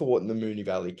run, I thought, in the Moonee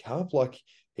Valley Cup. Like,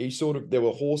 there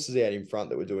were horses out in front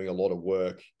that were doing a lot of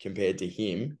work compared to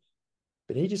him,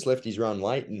 but he just left his run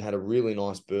late and had a really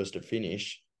nice burst of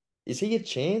finish. Is he a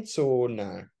chance or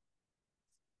no?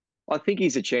 I think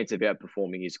he's a chance of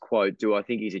outperforming his quote. Do I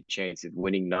think he's a chance of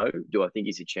winning? No. Do I think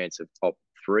he's a chance of top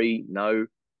 3? No.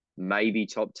 Maybe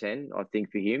top 10, I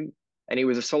think, for him. And he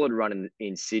was a solid run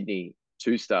in Sydney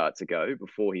 2 starts ago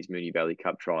before his Moonee Valley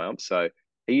Cup triumph. So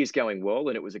he is going well,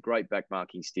 and it was a great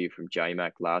backmarking steer from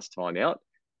J-Mac last time out.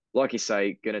 Like you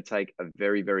say, going to take a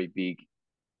very, very big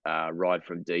ride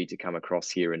from D to come across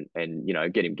here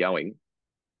and get him going.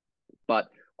 But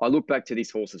I look back to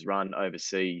this horse's run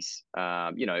overseas,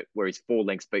 where he's 4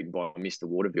 lengths beaten by Mr.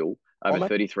 Waterville over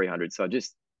 3,300. So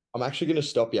I'm actually going to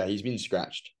stop you. He's been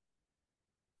scratched.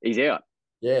 He's out.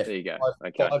 Yeah. There you go.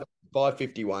 Okay.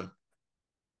 551.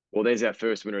 Well, there's our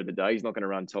first winner of the day. He's not going to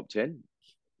run top 10.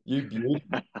 You beauty.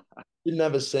 Didn't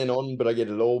have a cent on, but I get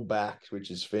it all back,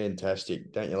 which is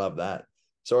fantastic. Don't you love that?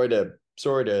 Sorry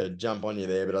to jump on you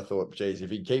there, but I thought, geez, if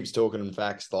he keeps talking in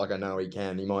facts like I know he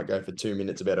can, he might go for 2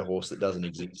 minutes about a horse that doesn't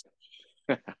exist.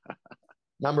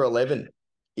 Number 11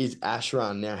 is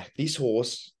Ashrun. Now, this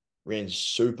horse ran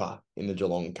super in the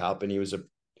Geelong Cup, and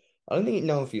I don't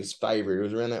know if he was favourite. It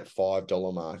was around that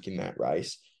 $5 mark in that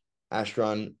race.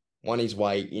 Ashrun won his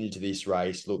way into this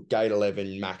race. Look, gate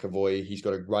 11, McAvoy. He's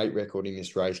got a great record in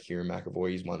this race, Kieran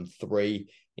McAvoy. He's won 3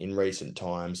 in recent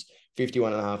times.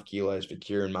 51.5 kilos for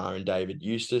Kieran Maher and David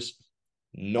Eustace.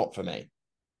 Not for me.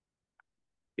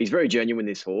 He's very genuine,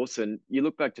 this horse. And you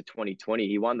look back to 2020,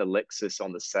 he won the Lexus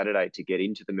on the Saturday to get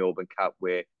into the Melbourne Cup,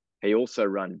 where he also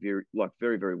ran very,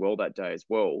 very well that day as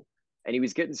well. And he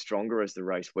was getting stronger as the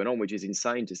race went on, which is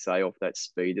insane to say off that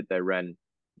speed that they ran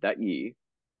that year.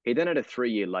 He then had a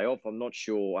 3-year layoff. I'm not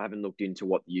sure. I haven't looked into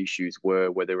what the issues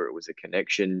were, whether it was a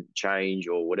connection change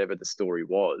or whatever the story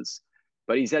was.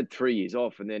 But he's had 3 years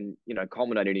off, and then,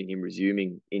 culminated in him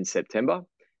resuming in September.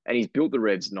 And he's built the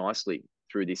revs nicely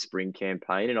through this spring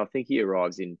campaign. And I think he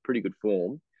arrives in pretty good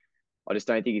form. I just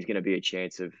don't think he's going to be a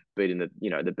chance of beating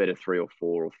the better 3 or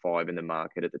 4 or 5 in the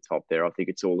market at the top there. I think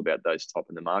it's all about those top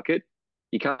in the market.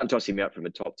 You can't toss him out from a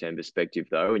top 10 perspective,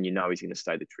 though, and he's going to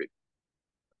stay the trip.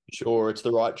 Sure, it's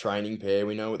the right training pair.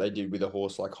 We know what they did with a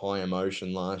horse like High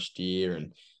Emotion last year,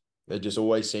 and they just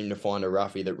always seem to find a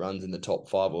roughie that runs in the top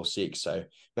 5 or 6. So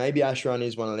maybe Ashrun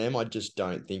is one of them. I just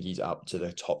don't think he's up to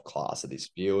the top class of this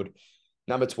field.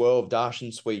 Number 12,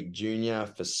 Darshan Sweet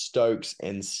Jr. for Stokes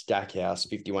and Stackhouse,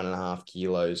 51.5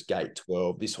 kilos, gate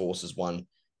 12. This horse has won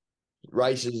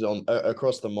races on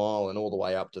across the mile and all the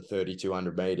way up to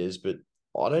 3,200 meters. But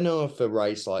I don't know if a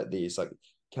race like this,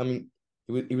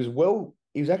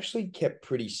 he was actually kept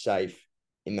pretty safe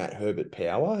in that Herbert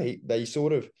Power. They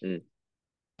thought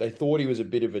he was a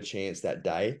bit of a chance that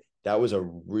day. That was a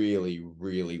really,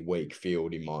 really weak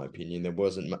field, in my opinion. There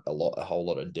wasn't a whole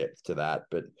lot of depth to that,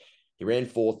 but he ran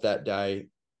 4th that day.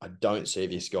 I don't see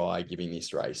this guy giving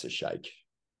this race a shake.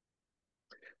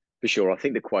 For sure. I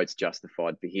think the quote's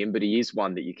justified for him, but he is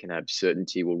one that you can have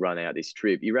certainty will run out this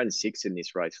trip. He ran 6th in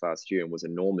this race last year and was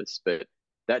enormous, but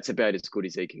that's about as good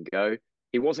as he can go.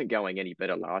 He wasn't going any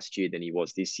better last year than he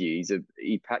was this year.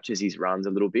 He patches his runs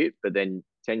a little bit, but then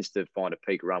tends to find a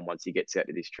peak run once he gets out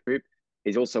to this trip.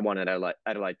 He's also won an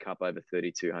Adelaide Cup over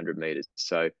 3,200 metres.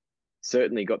 So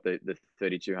certainly got the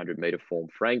 3,200 metre form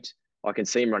franked. I can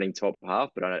see him running top half,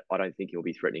 but I don't think he'll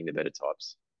be threatening the better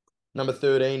types. Number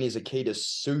 13 is Akita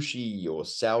Sushi or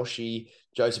Saushi.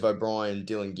 Joseph O'Brien,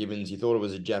 Dylan Gibbons. You thought it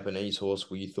was a Japanese horse.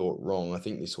 Well, you thought wrong. I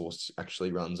think this horse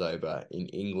actually runs over in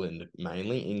England,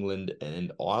 mainly England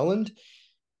and Ireland.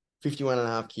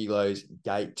 51.5 kilos,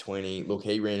 gate 20. Look,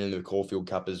 he ran in the Caulfield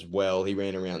Cup as well. He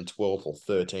ran around 12th or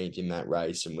 13th in that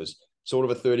race and was sort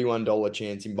of a $31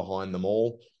 chance in behind them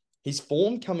all. His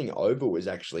form coming over was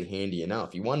actually handy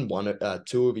enough. He won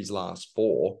 2 of his last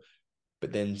 4,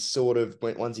 but then sort of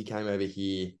once he came over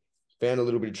here, found a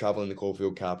little bit of trouble in the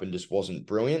Caulfield Cup and just wasn't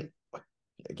brilliant.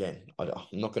 Again, I'm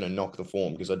not going to knock the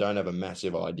form because I don't have a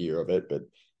massive idea of it, but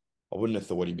I wouldn't have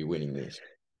thought he'd be winning this.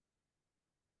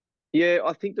 Yeah,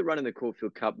 I think the run in the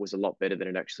Caulfield Cup was a lot better than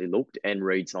it actually looked and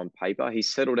reads on paper. He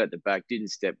settled at the back, didn't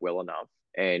step well enough,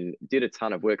 and did a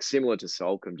ton of work similar to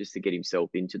Solcombe just to get himself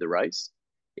into the race.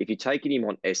 If you're taking him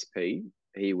on SP,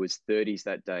 he was 30s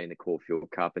that day in the Caulfield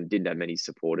Cup and didn't have many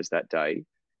supporters that day.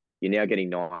 You're now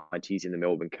getting 90s in the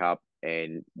Melbourne Cup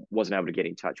and wasn't able to get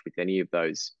in touch with any of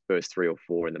those first 3 or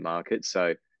 4 in the market.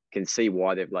 So can see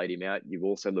why they've laid him out. You're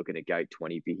also looking at gate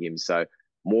 20 for him. So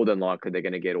more than likely they're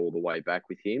going to get all the way back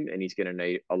with him, and he's going to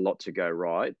need a lot to go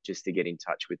right just to get in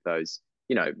touch with those,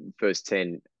 first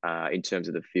 10 in terms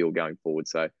of the field going forward.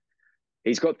 So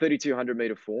he's got 3,200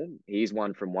 metre form. He is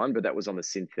 1 from 1, but that was on the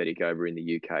synthetic over in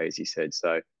the UK, as he said.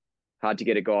 So hard to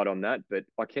get a guide on that, but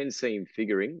I can see him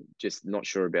figuring, just not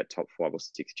sure about top 5 or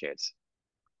 6 chance.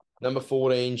 Number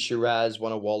 14, Shiraz,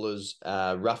 one of Waller's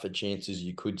rougher chances,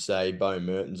 you could say. Bo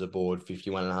Merton's aboard,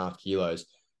 51.5 kilos.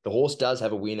 The horse does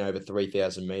have a win over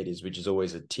 3,000 metres, which is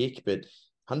always a tick, but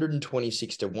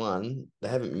 126 to 1, they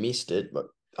haven't missed it. But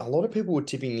a lot of people were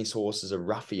tipping this horse as a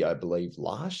roughie, I believe,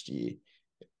 last year.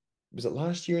 Was it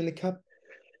last year in the Cup?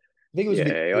 I think it was a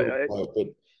bit but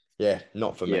yeah,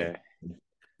 not for me.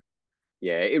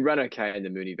 Yeah, it ran okay in the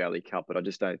Moonee Valley Cup, but I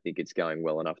just don't think it's going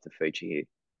well enough to feature here.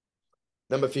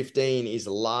 Number 15 is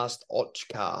Last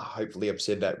Otchkar. Hopefully I've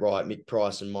said that right. Mick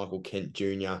Price and Michael Kent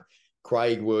Jr.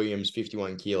 Craig Williams,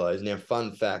 51 kilos. Now,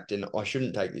 fun fact, and I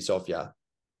shouldn't take this off you.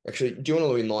 Actually, do you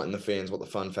want to enlighten the fans what the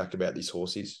fun fact about this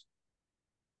horse is?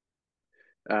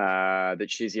 That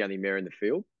she's the only mare in the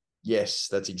field. Yes,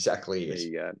 that's exactly it. There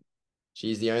you go.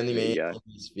 She's the only There you man go.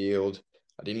 in this field.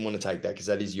 I didn't want to take that because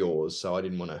that is yours. So I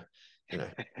didn't want to,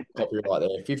 copyright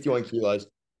there. 51 kilos.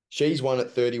 She's won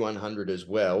at 3,100 as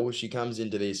well. She comes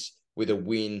into this with a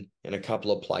win and a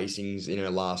couple of placings in her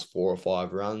last 4 or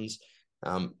 5 runs.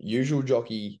 Usual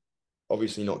jockey,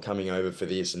 obviously not coming over for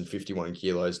this, and 51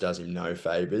 kilos does him no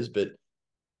favors, but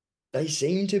they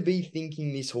seem to be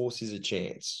thinking this horse is a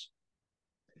chance.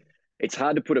 It's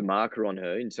hard to put a marker on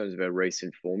her in terms of her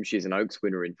recent form. She's an Oaks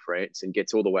winner in France and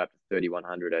gets all the way up to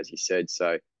 3,100, as you said.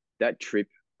 So that trip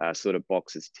sort of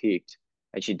box is ticked.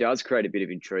 And she does create a bit of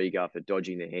intrigue after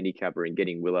dodging the handicapper and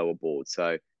getting Willow aboard.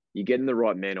 So you're getting the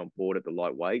right man on board at the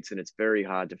light weights, and it's very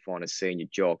hard to find a senior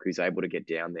jock who's able to get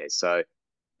down there. So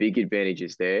big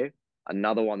advantages there.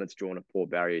 Another one that's drawn a poor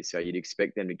barrier. So you'd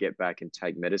expect them to get back and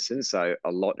take medicine. So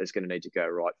a lot is going to need to go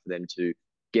right for them to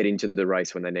get into the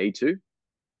race when they need to.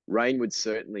 Rain would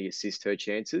certainly assist her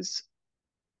chances.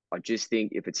 I just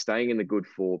think if it's staying in the good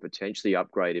four, potentially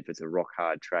upgrade if it's a rock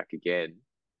hard track again,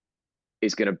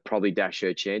 is going to probably dash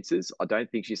her chances. I don't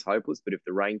think she's hopeless, but if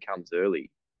the rain comes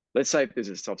early, let's say if there's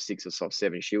a soft 6 or soft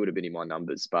 7, she would have been in my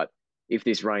numbers. But if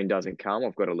this rain doesn't come,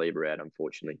 I've got to leave her out,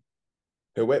 unfortunately.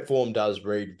 Her wet form does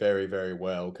read very, very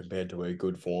well compared to her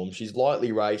good form. She's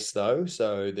lightly raced though,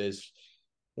 so there's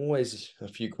always a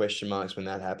few question marks when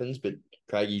that happens, but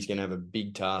Craigie's going to have a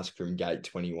big task from gate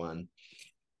 21.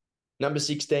 Number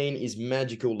 16 is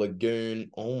Magical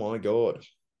Lagoon. Oh my God.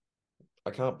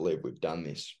 I can't believe we've done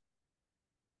this.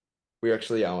 We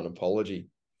actually owe an apology.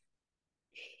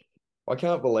 I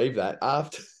can't believe that.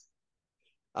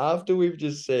 After we've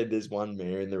just said there's one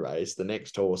mare in the race, the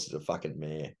next horse is a fucking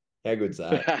mare. How good's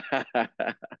that?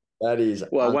 That is...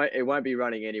 Well, it won't be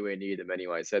running anywhere near them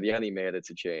anyway. So the only mare that's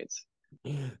a chance.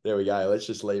 There we go. Let's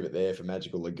just leave it there for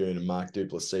Magical Lagoon and Mark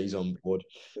Duplessis on board.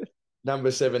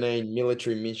 Number 17,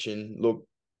 Military Mission. Look,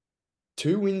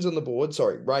 2 wins on the board.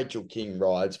 Sorry, Rachel King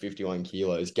rides 51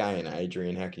 kilos. Gay and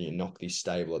Adrian, how can you knock this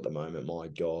stable at the moment? My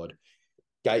God.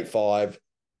 Gate 5,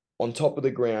 on top of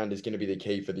the ground is going to be the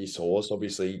key for this horse.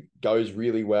 Obviously, goes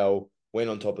really well when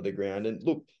on top of the ground. And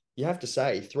look, you have to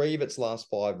say, 3 of its last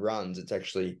 5 runs, it's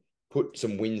actually put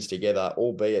some wins together,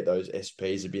 albeit those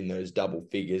SPs have been those double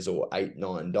figures or $8,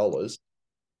 $9.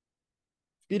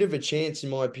 Bit of a chance, in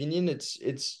my opinion.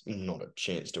 It's not a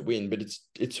chance to win, but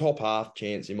it's top half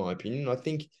chance, in my opinion. I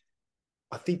think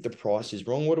the price is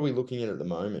wrong. What are we looking at the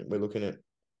moment? We're looking at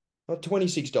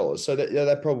 $26. So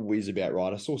that probably is about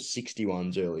right. I saw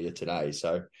 61s earlier today.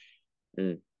 So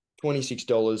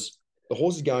 $26. The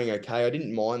horse is going okay. I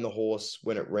didn't mind the horse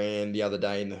when it ran the other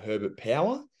day in the Herbert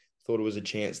Power. Thought it was a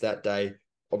chance that day.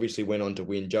 Obviously went on to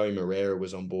win. Joey Moreira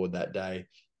was on board that day.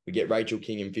 We get Rachel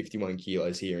King and 51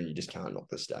 kilos here, and you just can't knock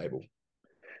the stable.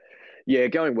 Yeah,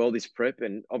 going well this prep,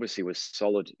 and obviously was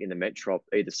solid in the Metrop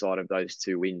either side of those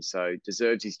 2 wins, so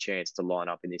deserves his chance to line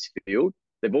up in this field.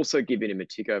 They've also given him a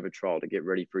tick over trial to get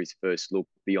ready for his first look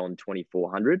beyond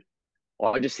 2,400.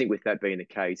 I just think with that being the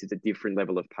case, it's a different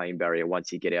level of pain barrier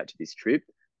once you get out to this trip.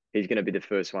 He's going to be the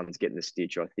first one that's getting the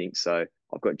stitch, I think. So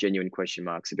I've got genuine question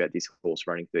marks about this horse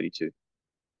running 32.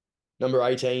 Number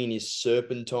 18 is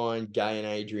Serpentine, Gay and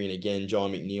Adrian again.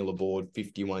 John McNeil aboard,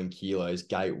 51 kilos,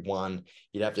 gate 1.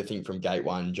 You'd have to think from gate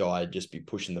 1, Jai would just be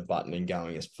pushing the button and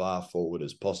going as far forward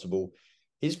as possible.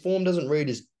 His form doesn't read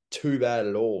as too bad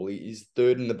at all. His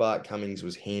 3rd in the Bart Cummings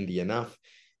was handy enough.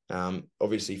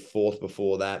 Obviously 4th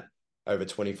before that, over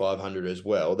 2,500 as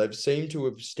well. They've seemed to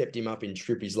have stepped him up in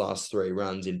trip his last 3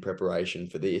 runs in preparation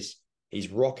for this. He's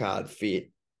rock hard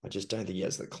fit. I just don't think he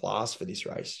has the class for this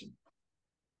race.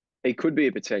 He could be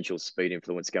a potential speed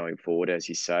influence going forward, as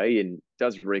you say, and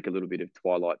does reek a little bit of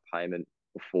twilight payment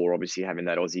before obviously having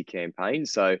that Aussie campaign.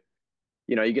 So,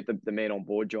 you get the man on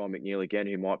board, John McNeil, again,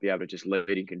 who might be able to just lead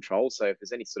in control. So if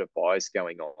there's any sort of bias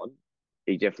going on,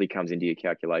 he definitely comes into your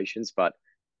calculations. But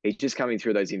he's just coming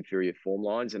through those inferior form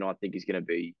lines, and I think he's going to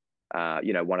be,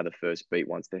 one of the first beat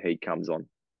once the heat comes on.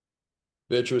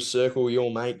 Virtuous Circle, your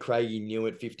mate, Craigie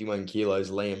Newitt, 51 kilos,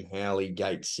 Liam Howley,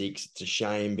 gate 6. It's a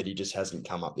shame, but he just hasn't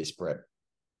come up this prep.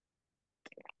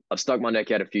 I've stuck my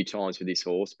neck out a few times for this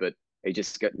horse, but he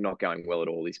just got not going well at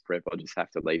all this prep. I'll just have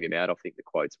to leave him out. I think the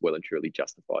quote's well and truly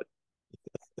justified.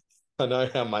 I know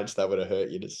how much that would have hurt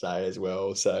you to say as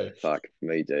well, so... Fuck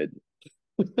me, dude.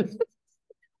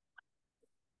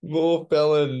 More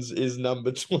Felons is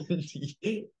number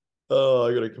 20. Oh,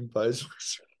 I got to compose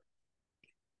myself.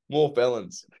 More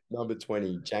Felons, number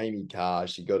 20, Jamie Carr.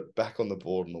 She got back on the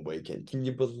board on the weekend. Can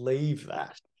you believe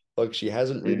that? Like, she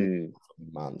hasn't ridden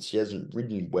for months. She hasn't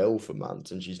ridden well for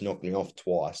months, and she's knocked me off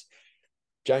twice.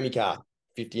 Jamie Carr,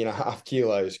 50.5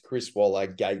 kilos. Chris Waller,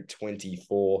 gate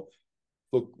 24.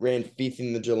 Look, ran 5th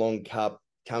in the Geelong Cup.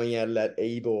 coming out of that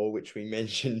Ebor, which we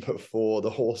mentioned before. The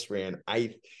horse ran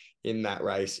 8th in that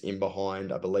race in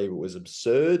behind. I believe it was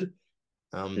Absurd.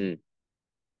 Hmm.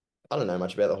 I don't know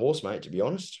much about the horse, mate, to be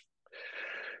honest.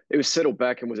 It was settled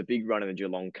back and was a big run in the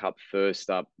Geelong Cup, first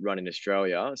up run in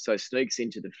Australia. So sneaks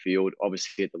into the field,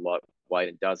 obviously at the lightweight,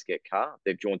 and does get car.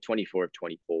 They've drawn 24 of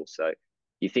 24. So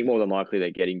you think more than likely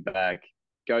they're getting back.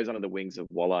 Goes under the wings of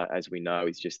Waller, as we know,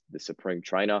 he's just the supreme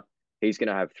trainer. He's going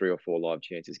to have 3 or 4 live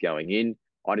chances going in.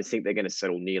 I just think they're going to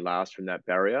settle near last from that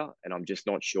barrier, and I'm just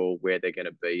not sure where they're going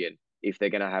to be and if they're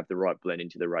going to have the right blend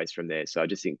into the race from there. So I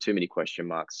just think too many question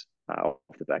marks off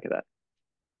the back of that.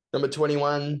 Number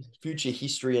 21, future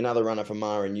history, another runner for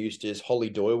Mara and Eustace. Holly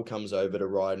Doyle comes over to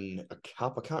ride in a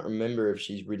cup. I can't remember if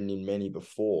she's ridden in many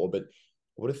before, but I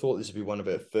would have thought this would be one of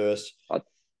her first. I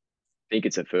think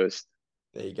it's a first.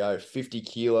 There you go. 50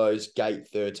 kilos, gate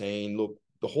 13. Look,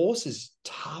 the horse is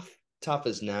tough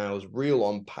as nails, real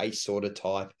on pace sort of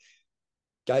type.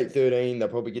 Gate 13, they'll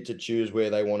probably get to choose where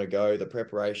they want to go. The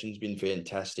preparation's been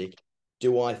fantastic.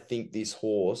 Do I think this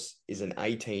horse is an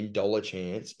 $18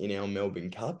 chance in our Melbourne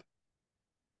Cup?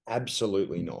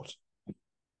 Absolutely not.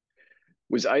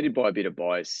 Was aided by a bit of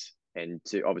bias and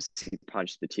to obviously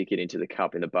punch the ticket into the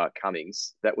cup in the Bart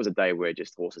Cummings. That was a day where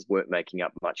just horses weren't making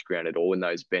up much ground at all in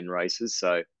those Ben races.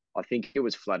 So I think it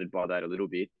was flattered by that a little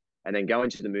bit. And then going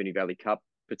to the Moonee Valley Cup,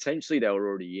 potentially they were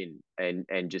already in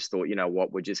and just thought, you know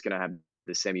what, we're just going to have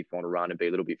the semi-final run and be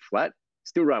a little bit flat.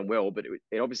 Still run well, but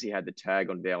it obviously had the tag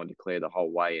on Vow and Declare the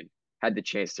whole way and had the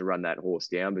chance to run that horse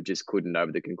down, but just couldn't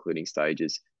over the concluding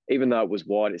stages. Even though it was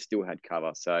wide, it still had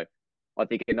cover. So I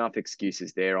think enough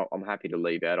excuses there. I'm happy to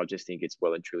leave out. I just think it's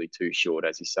well and truly too short,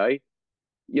 as you say.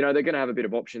 You know, they're going to have a bit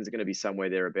of options. They're going to be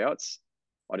somewhere thereabouts.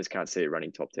 I just can't see it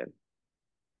running top 10.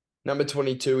 Number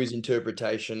 22 is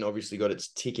Interpretation. Obviously got its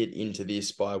ticket into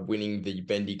this by winning the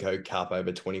Bendigo Cup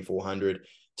over 2,400.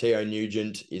 Teo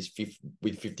Nugent is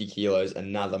with 50 kilos,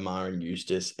 another Maren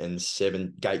Eustace and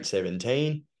gate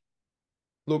 17.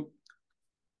 Look,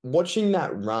 watching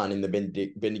that run in the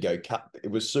Bendigo Cup,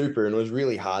 it was super and it was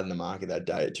really hard in the market that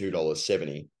day at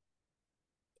 $2.70.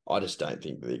 I just don't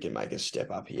think that they can make a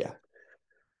step up here.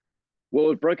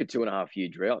 Well, it broke a 2.5-year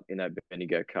drought in that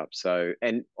Bendigo Cup. So,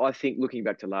 and I think looking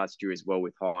back to last year as well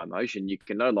with High Emotion, you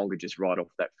can no longer just ride off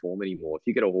that form anymore. If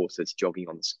you get a horse that's jogging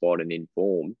on the spot and in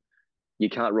form, you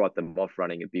can't write them off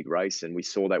running a big race. And we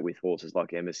saw that with horses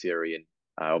like Emissary and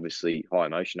obviously High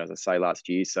Emotion, as I say, last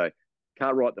year. So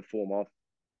can't write the form off.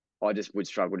 I just would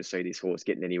struggle to see this horse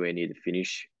getting anywhere near the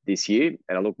finish this year.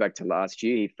 And I look back to last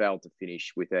year, he failed to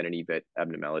finish without any vet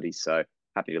abnormalities. So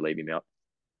happy to leave him out.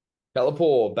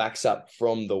 Calipore backs up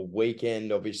from the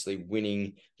weekend, obviously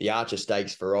winning the Archer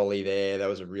Stakes for Ollie there. That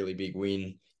was a really big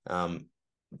win.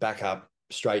 Back up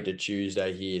straight to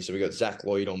Tuesday here. So we got Zach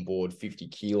Lloyd on board, 50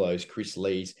 kilos, Chris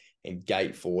Lees and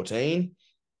gate 14.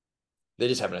 They're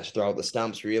just having a throw at the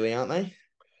stumps, really, aren't they?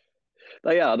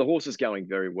 They are. The horse is going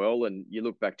very well. And you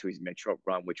look back to his Metro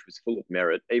run, which was full of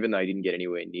merit, even though he didn't get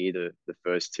anywhere near the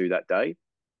first two that day.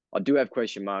 I do have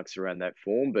question marks around that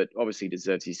form, but obviously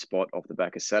deserves his spot off the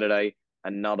back of Saturday.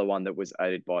 Another one that was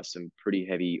aided by some pretty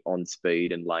heavy on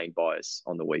speed and lane bias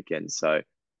on the weekend. So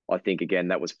I think, again,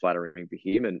 that was flattering for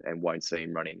him and won't see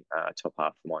him running top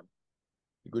half for mine.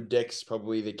 Good deck's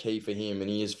probably the key for him, and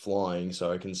he is flying.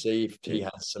 So I can see if he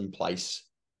has some place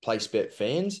bet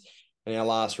fans. And our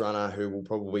last runner, who will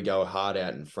probably go hard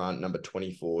out in front, number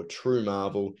 24, True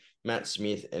Marvel, Matt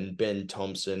Smith and Ben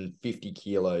Thompson, 50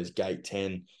 kilos, gate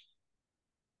 10.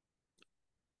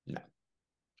 No.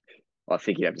 I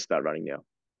think you have to start running now.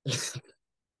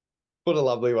 What a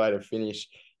lovely way to finish.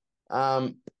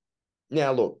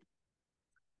 Now, look,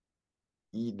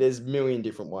 there's a million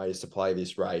different ways to play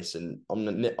this race, and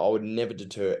I would never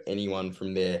deter anyone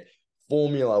from their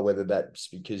formula, whether that's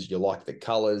because you like the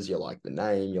colours, you like the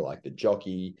name, you like the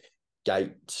jockey,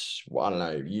 gate, I don't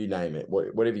know, you name it,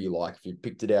 whatever you like. If you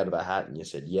picked it out of a hat and you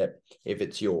said, yep, if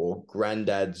it's your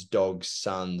granddad's dog's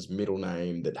son's middle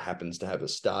name that happens to have a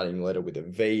starting letter with a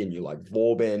V and you like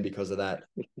Vauban because of that,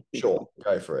 sure,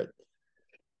 go for it.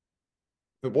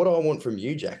 But what I want from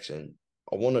you, Jackson,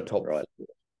 I want a top right.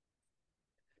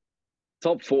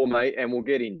 Top 4, mate, and we'll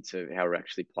get into how we're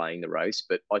actually playing the race,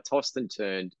 but I tossed and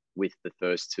turned with the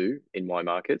first two in my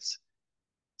markets.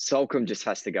 Solcombe just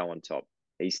has to go on top.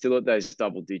 He's still at those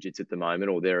double digits at the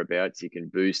moment or thereabouts. You can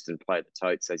boost and play the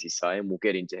totes, as you say, and we'll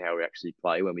get into how we actually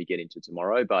play when we get into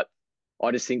tomorrow. But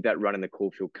I just think that run in the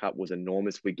Caulfield Cup was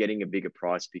enormous. We're getting a bigger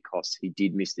price because he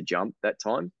did miss the jump that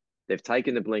time. They've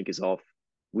taken the blinkers off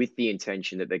with the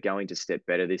intention that they're going to step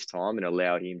better this time and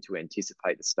allow him to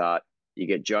anticipate the start. You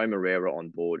get Joe Moreira on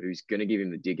board, who's going to give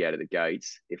him the dig out of the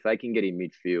gates. If they can get him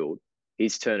midfield,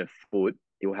 his turn of foot,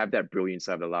 he'll have that brilliance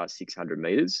over the last 600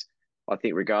 meters. I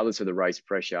think regardless of the race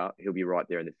pressure, he'll be right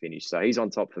there in the finish. So he's on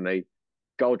top for me.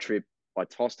 Gold Trip, I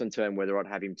tossed and turned whether I'd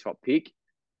have him top pick.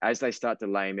 As they start to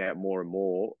lay him out more and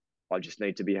more, I just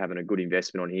need to be having a good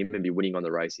investment on him and be winning on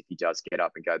the race if he does get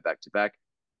up and go back to back.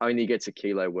 Only gets a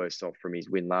kilo worse off from his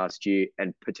win last year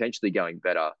and potentially going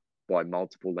better by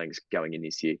multiple lengths going in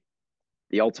this year.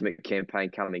 The ultimate campaign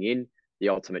coming in, the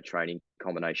ultimate training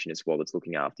combination as well that's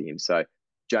looking after him. So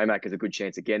J-Mac has a good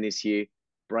chance again this year.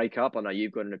 Break Up, I know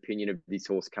you've got an opinion of this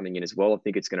horse coming in as well. I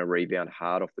think it's going to rebound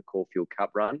hard off the Caulfield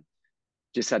Cup run.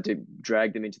 Just had to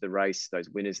drag them into the race, those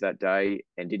winners that day,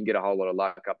 and didn't get a whole lot of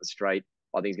luck up the straight.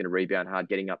 I think he's going to rebound hard,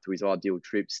 getting up to his ideal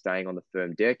trip, staying on the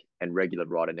firm deck, and regular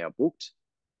rider now booked.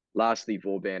 Lastly,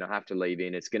 Vauban, I have to leave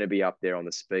in. It's going to be up there on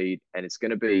the speed, and it's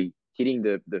going to be hitting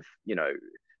the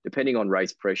depending on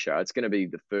race pressure, it's going to be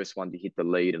the first one to hit the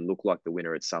lead and look like the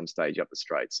winner at some stage up the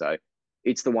straight. So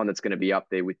it's the one that's going to be up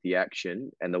there with the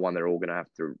action and the one they're all going to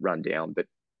have to run down. But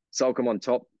Sulcombe on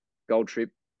top, Gold Trip,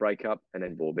 Break Up, and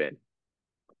then Vauban.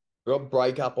 We've got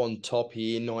Break Up on top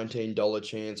here, $19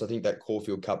 chance. I think that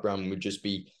Caulfield Cup run would just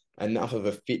be enough of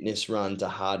a fitness run to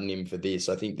harden him for this.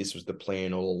 I think this was the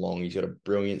plan all along. He's got a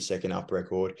brilliant second up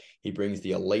record. He brings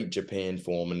the elite Japan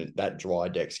form, and that dry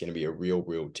deck's going to be a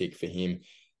real tick for him.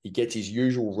 He gets his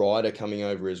usual rider coming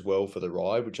over as well for the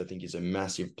ride, which I think is a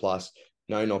massive plus.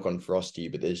 No knock on Frosty,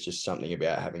 but there's just something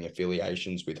about having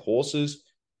affiliations with horses.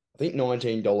 I think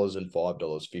 $19 and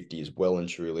 $5.50 is well and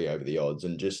truly over the odds.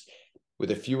 And just with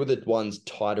a few of the ones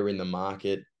tighter in the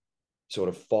market, sort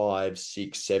of $5,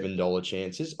 $6, $7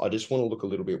 chances, I just want to look a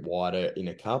little bit wider in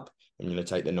a cup. I'm going to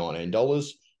take the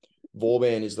 $19.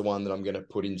 Vauban is the one that I'm going to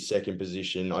put in second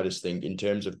position. I just think in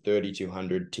terms of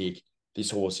 3,200 tick, this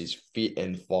horse is fit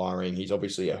and firing. He's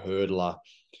obviously a hurdler.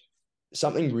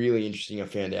 Something really interesting I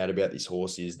found out about this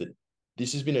horse is that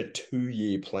this has been a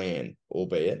 2-year plan,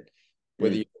 albeit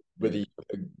whether you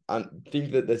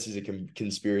think that this is a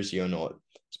conspiracy or not.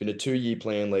 It's been a 2-year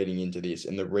plan leading into this.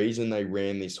 And the reason they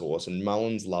ran this horse, and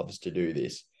Mullins loves to do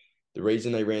this, the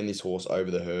reason they ran this horse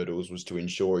over the hurdles was to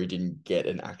ensure he didn't get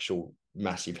an actual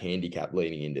massive handicap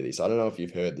leading into this. I don't know if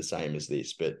you've heard the same as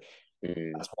this, but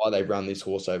that's why they've run this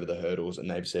horse over the hurdles, and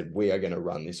they've said, we are going to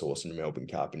run this horse in the Melbourne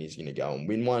Cup, and he's going to go and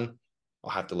win one.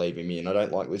 I'll have to leave him in. I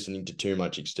don't like listening to too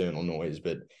much external noise,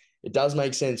 but it does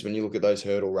make sense when you look at those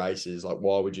hurdle races. Like,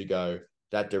 why would you go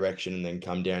that direction and then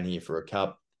come down here for a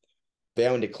cup?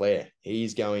 Vow and Declare,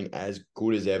 he's going as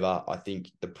good as ever. I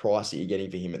think the price that you're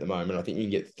getting for him at the moment, I think you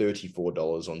can get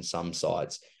 $34 on some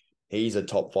sites. He's a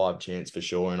top 5 chance for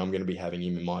sure, and I'm going to be having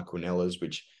him in my Quinellas,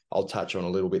 which I'll touch on a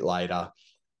little bit later.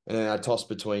 And then I toss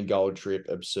between Gold Trip,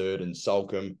 Absurd, and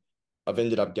Sulcombe. I've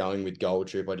ended up going with Gold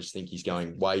Trip. I just think he's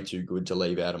going way too good to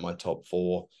leave out of my top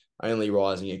 4, only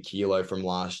rising a kilo from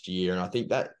last year. And I think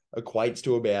that equates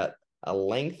to about a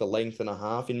length and a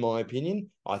half, in my opinion.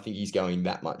 I think he's going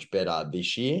that much better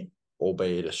this year,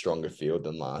 albeit a stronger field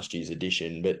than last year's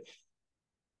edition. But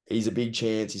he's a big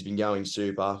chance. He's been going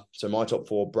super. So my top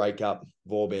 4, Break Up,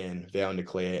 Vauban, Vow and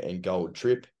Declare, and Gold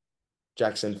Trip.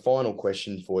 Jackson, final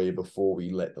question for you before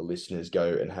we let the listeners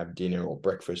go and have dinner or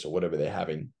breakfast or whatever they're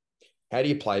having. How do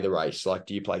you play the race? Like,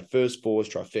 do you play first 4s,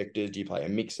 trifectas? Do you play a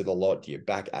mix of the lot? Do you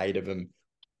back 8 of them?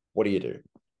 What do you do?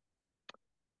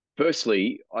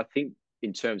 Firstly, I think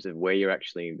in terms of where you're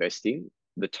actually investing,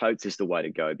 the totes is the way to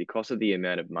go because of the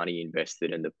amount of money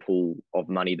invested and the pool of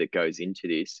money that goes into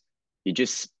this. You're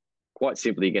just quite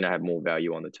simply going to have more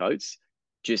value on the totes,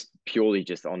 just purely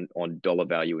just on dollar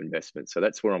value investment. So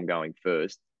that's where I'm going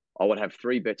first. I would have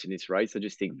 3 bets in this race. I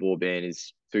just think Vauban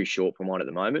is too short for mine at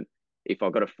the moment. If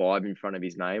I've got a 5 in front of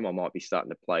his name, I might be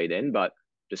starting to play then. But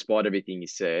despite everything you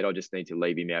said, I just need to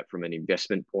leave him out from an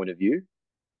investment point of view.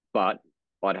 But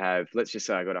I'd have, let's just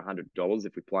say I got $100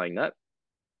 if we're playing that.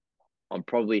 I'm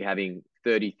probably having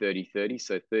 30, 30, 30.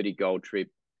 So 30 Gold Trip,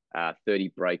 30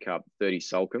 Break Up, 30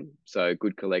 Sulcombe. So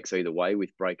good collects either way,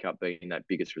 with Break Up being that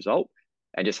biggest result.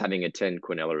 And just having a 10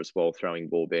 Quinella as well, throwing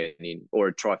Vauban in, or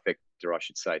a trifecta, I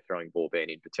should say, throwing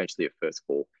Vauban in, potentially a first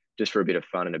 4, just for a bit of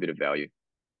fun and a bit of value.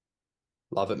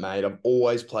 Love it, mate. I've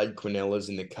always played Quinellas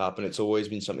in the Cup, and it's always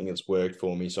been something that's worked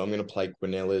for me. So I'm going to play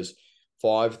Quinellas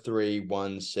 5, 3,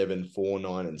 1, 7, 4,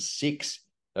 9, and 6.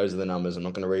 Those are the numbers. I'm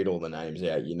not going to read all the names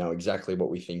out. You know exactly what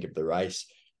we think of the race.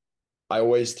 I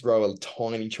always throw a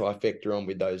tiny trifecta on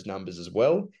with those numbers as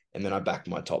well, and then I back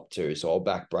my top 2. So I'll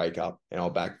back Break Up and I'll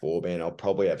back Vauban. I'll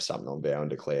probably have something on Vow and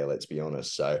Declare, let's be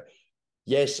honest. So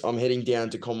yes, I'm heading down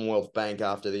to Commonwealth Bank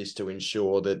after this to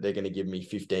ensure that they're going to give me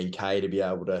 $15K to be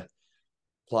able to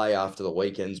play after the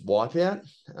weekend's wipeout.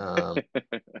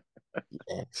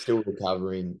 Yeah, still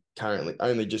recovering. Currently,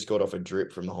 only just got off a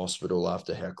drip from the hospital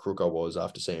after how crook I was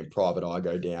after seeing private eye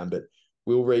go down. But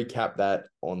we'll recap that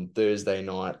on Thursday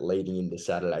night, leading into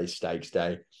Saturday Stakes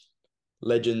Day.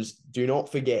 Legends, do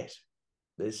not forget,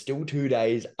 there's still 2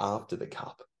 days after the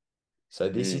Cup. So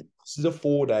this is a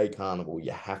 4-day carnival.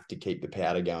 You have to keep the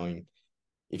powder going.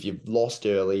 If you've lost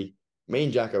early, me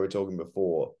and Jacko were talking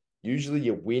before, usually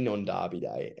you win on Derby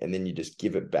Day and then you just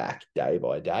give it back day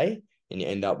by day and you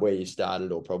end up where you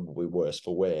started or probably worse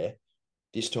for wear.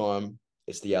 This time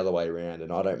it's the other way around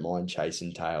and I don't mind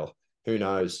chasing tail. Who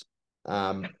knows?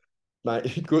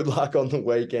 Mate, good luck on the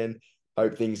weekend.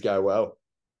 Hope things go well.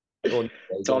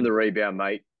 Time to rebound,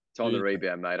 mate. Time to Yeah.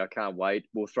 rebound, mate. I can't wait.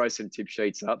 We'll throw some tip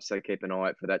sheets up, so keep an eye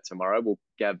out for that tomorrow. We'll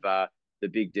have the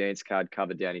big dance card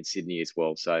covered down in Sydney as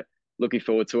well. So looking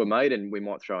forward to it, mate. And we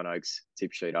might throw an Oaks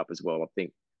tip sheet up as well. I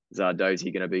think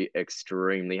Zardozi going to be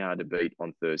extremely hard to beat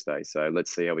on Thursday. So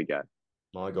let's see how we go.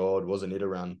 My God, wasn't it a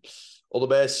run? All the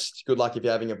best. Good luck if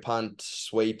you're having a punt,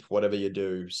 sweep, whatever you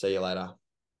do. See you later.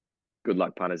 Good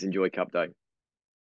luck, punters. Enjoy Cup Day.